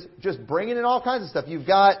 churches just bringing in all kinds of stuff. You've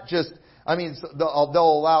got they'll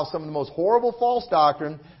allow some of the most horrible false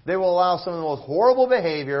doctrine. They will allow some of the most horrible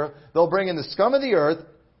behavior. They'll bring in the scum of the earth.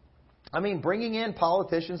 Bringing in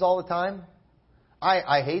politicians all the time.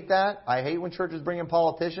 I hate that. I hate when churches bring in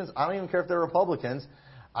politicians. I don't even care if they're Republicans.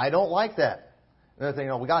 I don't like that. And they're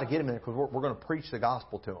thinking, we got to get them in because we're going to preach the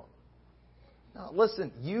gospel to them. Now,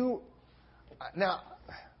 listen,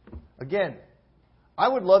 again, I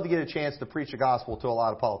would love to get a chance to preach the gospel to a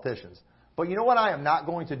lot of politicians. But you know what I am not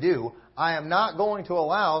going to do? I am not going to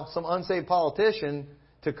allow some unsaved politician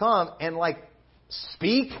to come and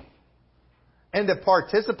speak and to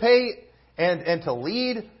participate and to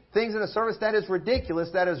lead things in a service. That is ridiculous.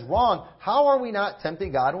 That is wrong. How are we not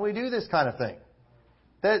tempting God when we do this kind of thing?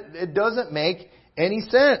 That it doesn't make any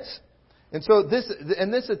sense. And so this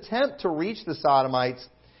attempt to reach the sodomites,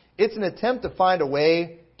 it's an attempt to find a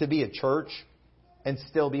way to be a church and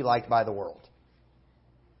still be liked by the world.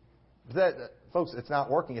 Folks, it's not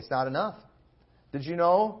working. It's not enough. Did you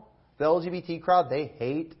know the LGBT crowd, they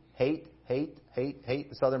hate the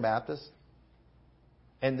Southern Baptists?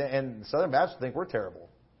 And the Southern Baptists think we're terrible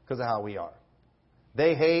because of how we are.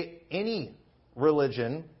 They hate any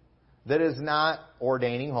religion that is not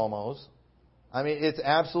ordaining homos. It's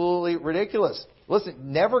absolutely ridiculous.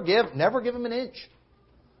 Listen, never give them an inch.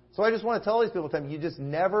 So I just want to tell these people, you just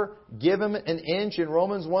never give them an inch. In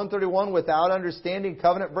Romans 1:31, without understanding,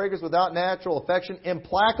 covenant breakers, without natural affection,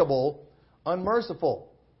 implacable,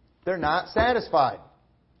 unmerciful. They're not satisfied.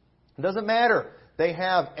 It doesn't matter. They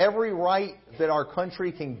have every right that our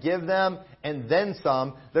country can give them, and then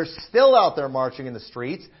some. They're still out there marching in the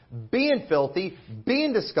streets, being filthy,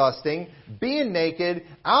 being disgusting, being naked,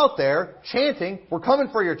 out there chanting, we're coming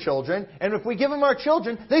for your children. And if we give them our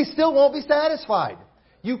children, they still won't be satisfied.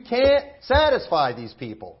 You can't satisfy these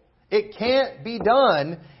people. It can't be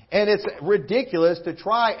done, and it's ridiculous to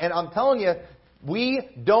try. And I'm telling you,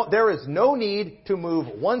 there is no need to move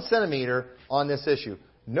 1 centimeter on this issue.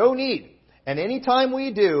 No need. And anytime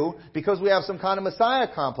we do, because we have some kind of Messiah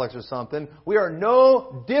complex or something, we are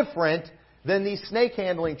no different than these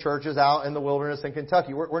snake-handling churches out in the wilderness in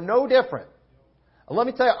Kentucky. We're no different. And let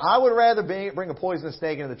me tell you, I would rather bring a poisonous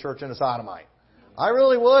snake into the church than a sodomite. I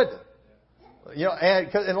really would.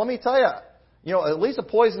 And let me tell you, at least a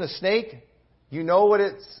poisonous snake, you know what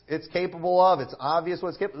it's capable of. It's obvious what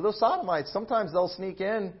it's capable of. Those sodomites, sometimes they'll sneak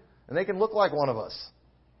in and they can look like one of us.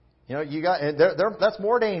 That's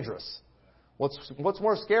more dangerous. What's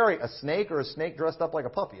more scary, a snake or a snake dressed up like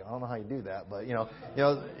a puppy? I don't know how you do that, but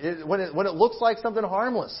when it looks like something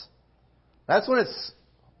harmless, that's when it's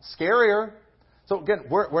scarier. So again,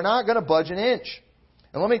 we're not going to budge an inch.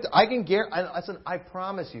 And I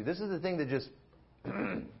promise you, this is the thing that just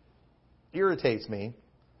irritates me.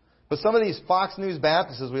 But some of these Fox News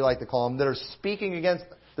Baptists, as we like to call them, that are speaking against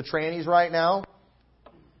the trannies right now,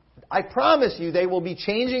 I promise you they will be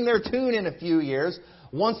changing their tune in a few years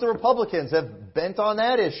once the Republicans have bent on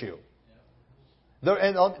that issue.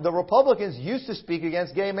 The Republicans used to speak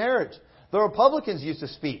against gay marriage. The Republicans used to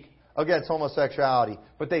speak against homosexuality,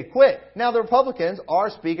 but they quit. Now the Republicans are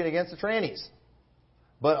speaking against the trannies.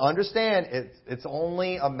 But understand, it's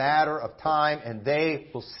only a matter of time, and they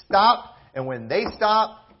will stop. And when they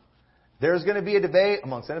stop, there's going to be a debate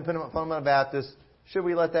amongst independent fundamental Baptists. Should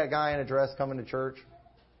we let that guy in a dress come into church?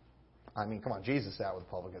 Come on, Jesus sat with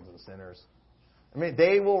publicans and sinners. I mean,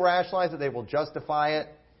 they will rationalize it. They will justify it.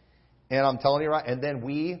 And I'm telling you right. And then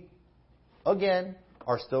we, again,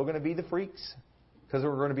 are still going to be the freaks. Because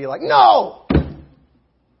we're going to be like, no!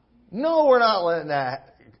 No, we're not letting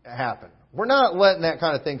that happen. We're not letting that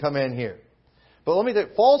kind of thing come in here. But let me tell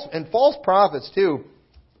you, false prophets too,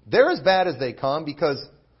 they're as bad as they come because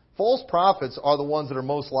false prophets are the ones that are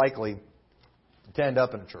most likely to end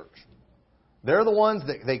up in a church. They're the ones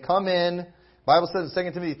that they come in. The Bible says in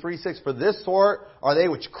 2 Timothy 3:6, for this sort are they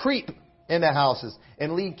which creep into houses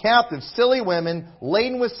and lead captive silly women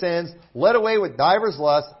laden with sins, led away with divers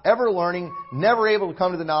lusts, ever learning, never able to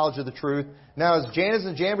come to the knowledge of the truth. Now as Jannes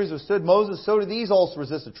and Jambres withstood Moses, so do these also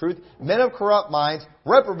resist the truth. Men of corrupt minds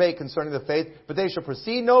reprobate concerning the faith, but they shall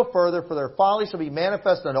proceed no further, for their folly shall be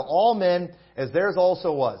manifest unto all men, as theirs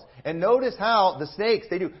also was. And notice how the snakes,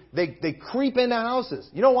 they creep into houses.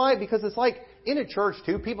 You know why? Because it's like in a church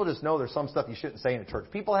too, people just know there's some stuff you shouldn't say in a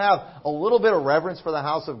church. People have a little bit of reverence for the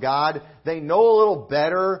house of God. They know a little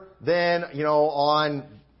better than,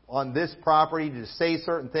 on this property to say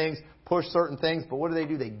certain things, push certain things. But what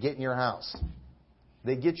do? They get in your house.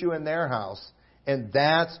 They get you in their house. And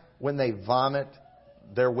that's when they vomit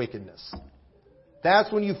their wickedness.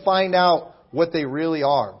 That's when you find out what they really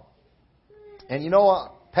are. And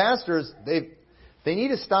pastors, they need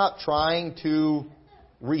to stop trying to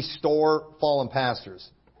restore fallen pastors.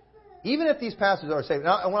 Even if these pastors are saved.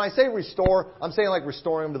 Now, when I say restore, I'm saying like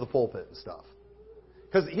restoring them to the pulpit and stuff.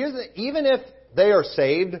 Because even if they are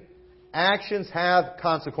saved, actions have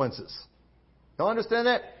consequences. You understand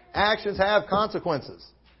that? Actions have consequences.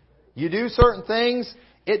 You do certain things,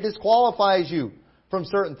 it disqualifies you from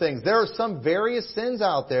certain things. There are some various sins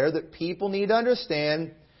out there that people need to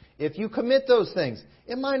understand. If you commit those things,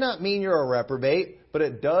 it might not mean you're a reprobate, but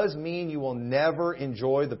it does mean you will never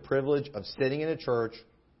enjoy the privilege of sitting in a church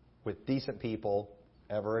with decent people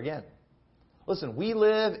ever again. Listen, we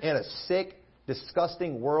live in a sick,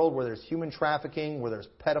 disgusting world where there's human trafficking, where there's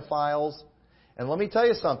pedophiles. And let me tell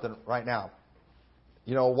you something right now.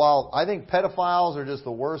 While I think pedophiles are just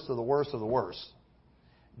the worst of the worst of the worst,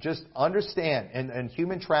 just understand, and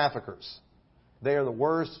human traffickers, they are the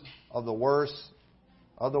worst of the worst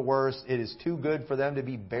of the worst. It is too good for them to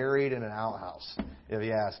be buried in an outhouse, if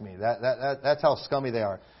you ask me. That's how scummy they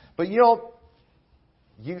are. But you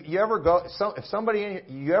ever go?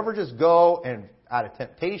 You ever just go and out of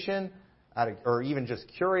temptation, or even just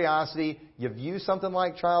curiosity, you view something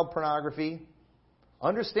like child pornography?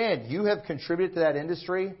 Understand, you have contributed to that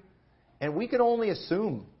industry, and we can only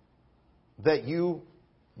assume that you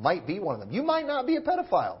might be one of them. You might not be a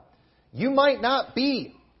pedophile. You might not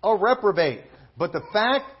be a reprobate. But the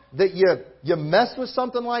fact that you mess with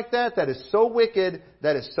something like that is so wicked,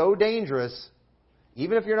 that is so dangerous,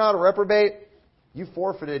 even if you're not a reprobate, you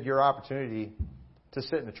forfeited your opportunity to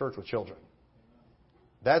sit in a church with children.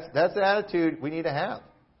 That's the attitude we need to have.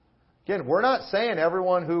 Again, we're not saying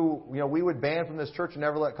everyone who we would ban from this church and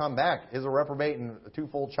never let come back is a reprobate and a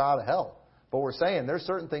twofold child of hell. But we're saying there's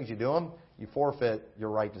certain things you do them, you forfeit your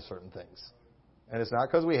right to certain things. And it's not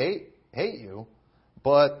because we hate you,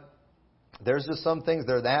 but there's just some things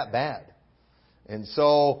that are that bad. And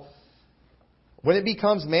so when it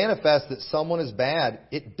becomes manifest that someone is bad,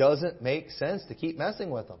 it doesn't make sense to keep messing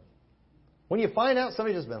with them. When you find out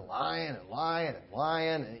somebody's just been lying and lying and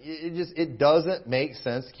lying, it doesn't make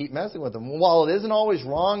sense to keep messing with them. While it isn't always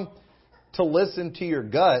wrong to listen to your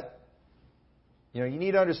gut, you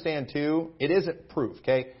need to understand too, it isn't proof,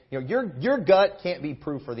 okay? Your gut can't be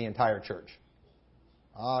proof for the entire church.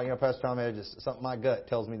 Pastor Tom, something my gut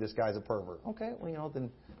tells me this guy's a pervert. Okay,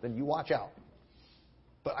 then you watch out.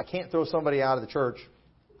 But I can't throw somebody out of the church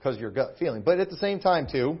because of your gut feeling. But at the same time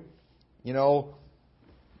too,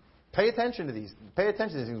 pay attention to these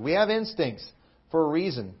things. We have instincts for a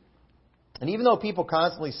reason. And even though people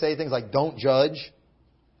constantly say things like don't judge,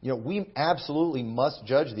 we absolutely must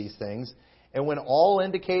judge these things. And when all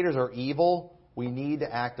indicators are evil, we need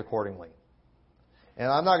to act accordingly. And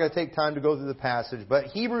I'm not going to take time to go through the passage, but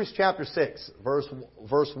Hebrews chapter 6,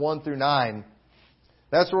 verse 1 through 9,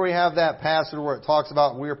 that's where we have that passage where it talks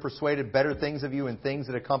about we are persuaded better things of you and things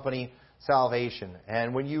that accompany salvation.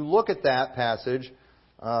 And when you look at that passage,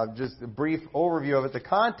 just a brief overview of it, the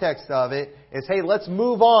context of it is, hey, let's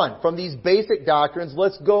move on from these basic doctrines.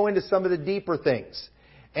 Let's go into some of the deeper things.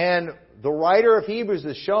 And the writer of Hebrews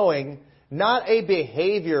is showing not a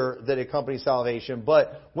behavior that accompanies salvation,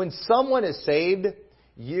 but when someone is saved,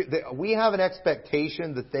 we have an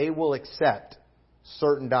expectation that they will accept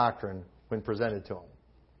certain doctrine when presented to them.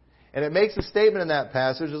 And it makes a statement in that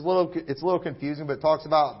passage. It's a little confusing, but it talks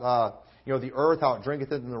about the earth, how it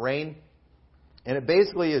drinketh in the rain. And it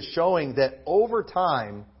basically is showing that over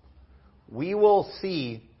time, we will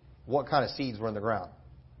see what kind of seeds were in the ground.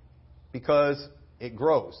 Because it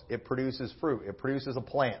grows. It produces fruit. It produces a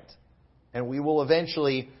plant. And we will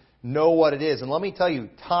eventually know what it is. And let me tell you,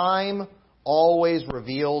 time always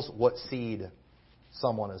reveals what seed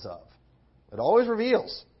someone is of. It always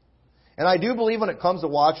reveals. And I do believe when it comes to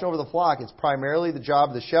watching over the flock, it's primarily the job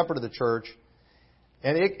of the shepherd of the church.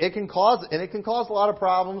 And it can cause a lot of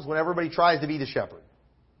problems when everybody tries to be the shepherd.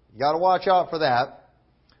 You got to watch out for that.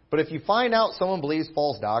 But if you find out someone believes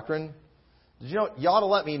false doctrine, you ought to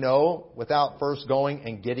let me know without first going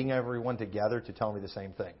and getting everyone together to tell me the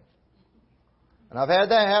same thing. And I've had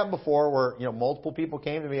that happen before where, multiple people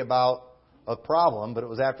came to me about a problem, but it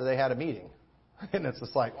was after they had a meeting. And it's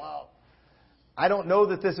just like, wow, I don't know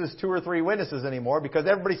that this is 2 or 3 witnesses anymore because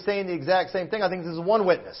everybody's saying the exact same thing. I think this is one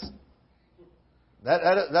witness.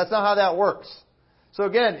 That's not how that works. So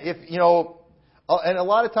again, and a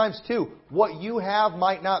lot of times too, what you have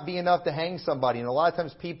might not be enough to hang somebody. And a lot of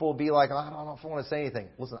times people will be like, I don't know if I want to say anything.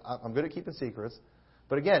 Listen, I'm good at keeping secrets.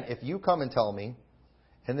 But again, if you come and tell me,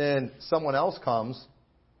 and then someone else comes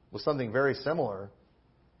with something very similar,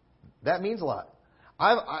 that means a lot.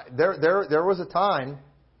 There was a time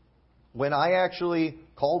when I actually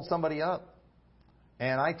called somebody up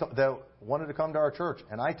and that wanted to come to our church,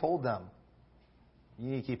 and I told them, you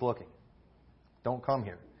need to keep looking. Don't come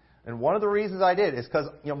here. And one of the reasons I did is because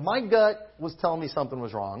my gut was telling me something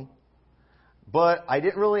was wrong, but I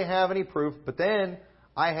didn't really have any proof. But then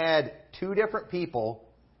I had 2 different people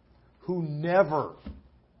who never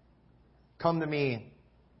come to me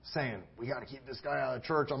saying, we got to keep this guy out of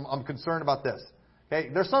church. I'm concerned about this. Okay,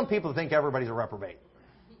 there's some people who think everybody's a reprobate.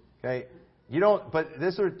 Okay, but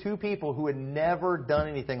these are 2 people who had never done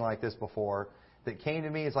anything like this before that came to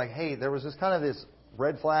me. It's like, hey, there was this kind of this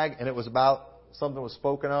red flag, and it was about something was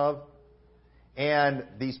spoken of, and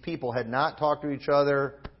these people had not talked to each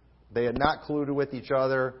other. They had not colluded with each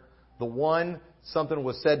other. The one, something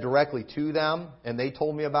was said directly to them, and they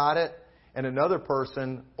told me about it, and another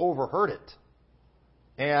person overheard it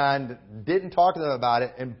and didn't talk to them about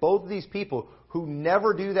it. And both of these people who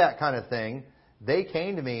never do that kind of thing, they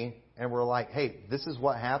came to me and were like, hey, this is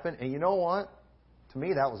what happened. And you know what? To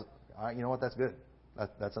me, that was, that's good.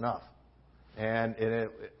 That's enough. And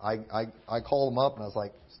I called them up and I was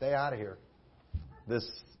like, stay out of here. This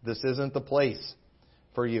isn't the place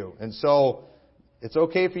for you. And so it's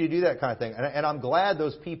okay for you to do that kind of thing. And I'm glad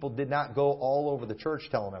those people did not go all over the church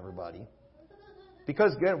telling everybody.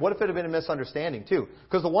 Because again, what if it had been a misunderstanding too?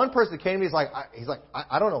 Because the one person that came to me, he's like,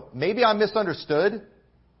 I don't know, maybe I misunderstood.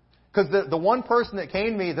 Because the one person that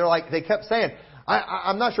came to me, they kept saying,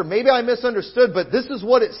 I'm not sure, maybe I misunderstood, but this is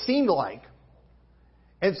what it seemed like.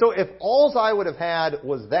 And so if all I would have had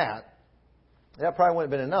was that probably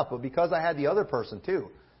wouldn't have been enough. But because I had the other person too,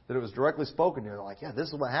 that it was directly spoken to, they're like, yeah, this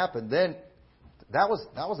is what happened, then that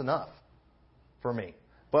was enough for me.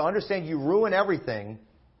 But understand, you ruin everything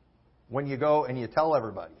when you go and you tell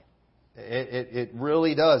everybody. It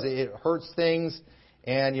really does. It hurts things.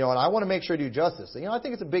 And, and I want to make sure to do justice. I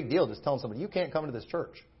think it's a big deal just telling somebody, you can't come to this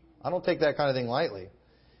church. I don't take that kind of thing lightly.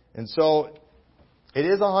 And so it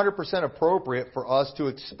is 100% appropriate for us to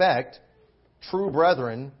expect true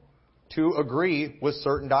brethren to agree with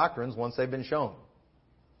certain doctrines once they've been shown.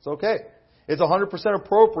 It's okay. It's 100%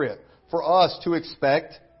 appropriate for us to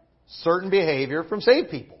expect certain behavior from saved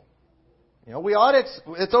people.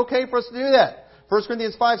 It's okay for us to do that. 1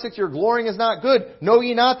 Corinthians 5:6, your glorying is not good. Know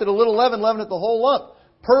ye not that a little leaven leaveneth the whole lump?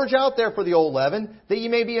 Purge out therefore the old leaven, that ye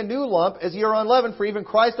may be a new lump, as ye are unleavened, for even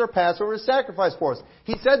Christ our Passover is sacrificed for us.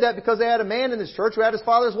 He said that because they had a man in this church who had his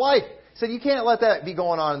father's wife. He said, you can't let that be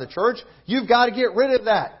going on in the church. You've got to get rid of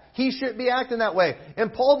that. He shouldn't be acting that way.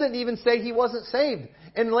 And Paul didn't even say he wasn't saved.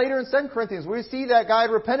 And later in 2 Corinthians, we see that guy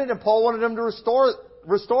had repented and Paul wanted him to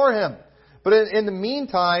restore him. But in the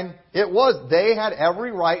meantime, they had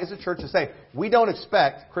every right as a church to say, we don't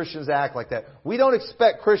expect Christians to act like that. We don't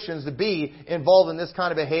expect Christians to be involved in this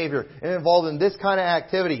kind of behavior and involved in this kind of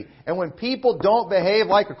activity. And when people don't behave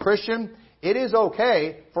like a Christian, it is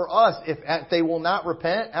okay for us, if they will not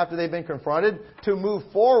repent after they've been confronted, to move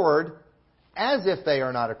forward as if they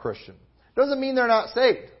are not a Christian. Doesn't mean they're not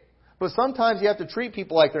saved. But sometimes you have to treat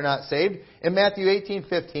people like they're not saved. In Matthew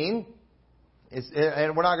 18:15,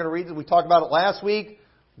 and we're not going to read it. We talked about it last week,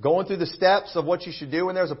 going through the steps of what you should do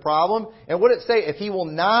when there's a problem. And what did it say? If he will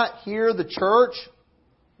not hear the church,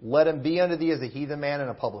 let him be unto thee as a heathen man and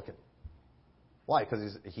a publican. Why? Because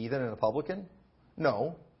he's a heathen and a publican?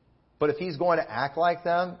 No. But if he's going to act like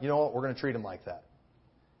them, you know what? We're going to treat him like that.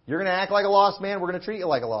 You're going to act like a lost man, we're going to treat you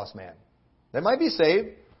like a lost man. They might be saved,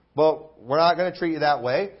 but we're not going to treat you that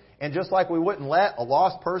way. And just like we wouldn't let a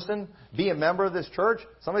lost person be a member of this church,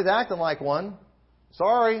 somebody's acting like one.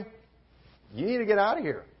 Sorry, you need to get out of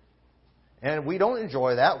here. And we don't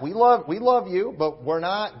enjoy that. We love you, but we're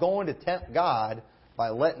not going to tempt God by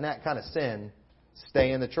letting that kind of sin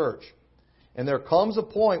stay in the church. And there comes a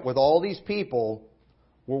point with all these people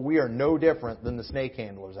where we are no different than the snake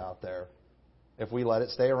handlers out there if we let it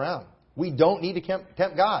stay around. We don't need to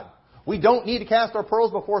tempt God. We don't need to cast our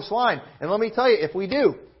pearls before swine. And let me tell you, if we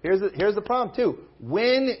do, here's the problem too.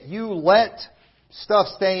 When you let stuff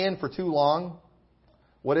stay in for too long,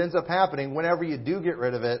 what ends up happening, whenever you do get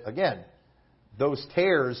rid of it, again, those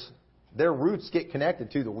tares, their roots get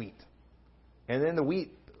connected to the wheat. And then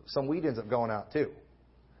some wheat ends up going out too.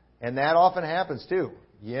 And that often happens too.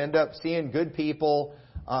 You end up seeing good people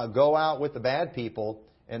go out with the bad people.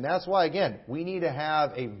 And that's why, again, we need to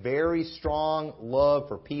have a very strong love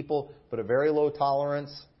for people, but a very low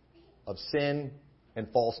tolerance of sin and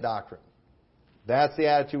false doctrine. That's the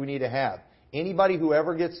attitude we need to have. Anybody who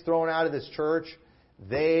ever gets thrown out of this church,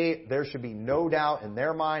 there should be no doubt in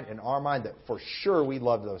their mind and our mind that for sure we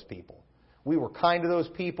loved those people. We were kind to those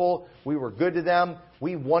people. We were good to them.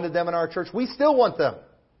 We wanted them in our church. We still want them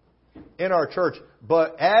in our church.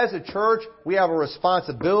 But as a church, we have a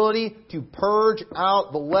responsibility to purge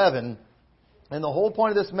out the leaven. And the whole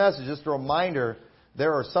point of this message is just a reminder,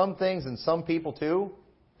 there are some things and some people too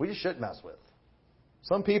we just shouldn't mess with.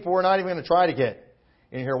 Some people we're not even going to try to get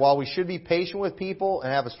in here. While we should be patient with people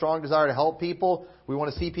and have a strong desire to help people, we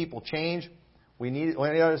want to see people change. We need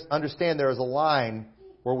to understand there is a line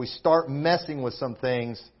where we start messing with some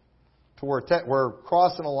things to where we're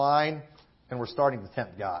crossing a line and we're starting to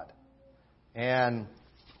tempt God. And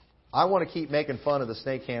I want to keep making fun of the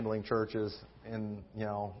snake handling churches in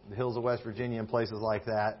the hills of West Virginia and places like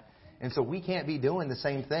that. And so we can't be doing the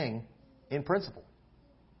same thing in principle.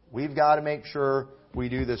 We've got to make sure we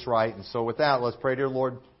do this right. And so with that, let's pray. Dear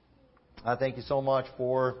Lord, I thank you so much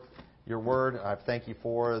for your word. I thank you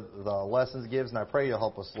for the lessons it gives. And I pray you'll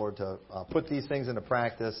help us, Lord, to put these things into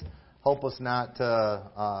practice. Help us not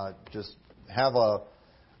to just have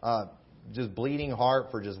a just bleeding heart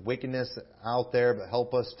for just wickedness out there, but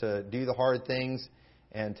help us to do the hard things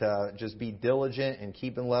and to just be diligent and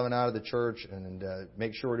keeping leaven out of the church and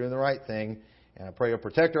make sure we're doing the right thing. And I pray you'll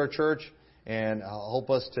protect our church and help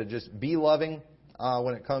us to just be loving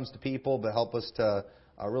when it comes to people, but help us to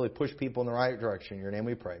really push people in the right direction. In your name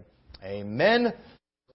we pray. Amen.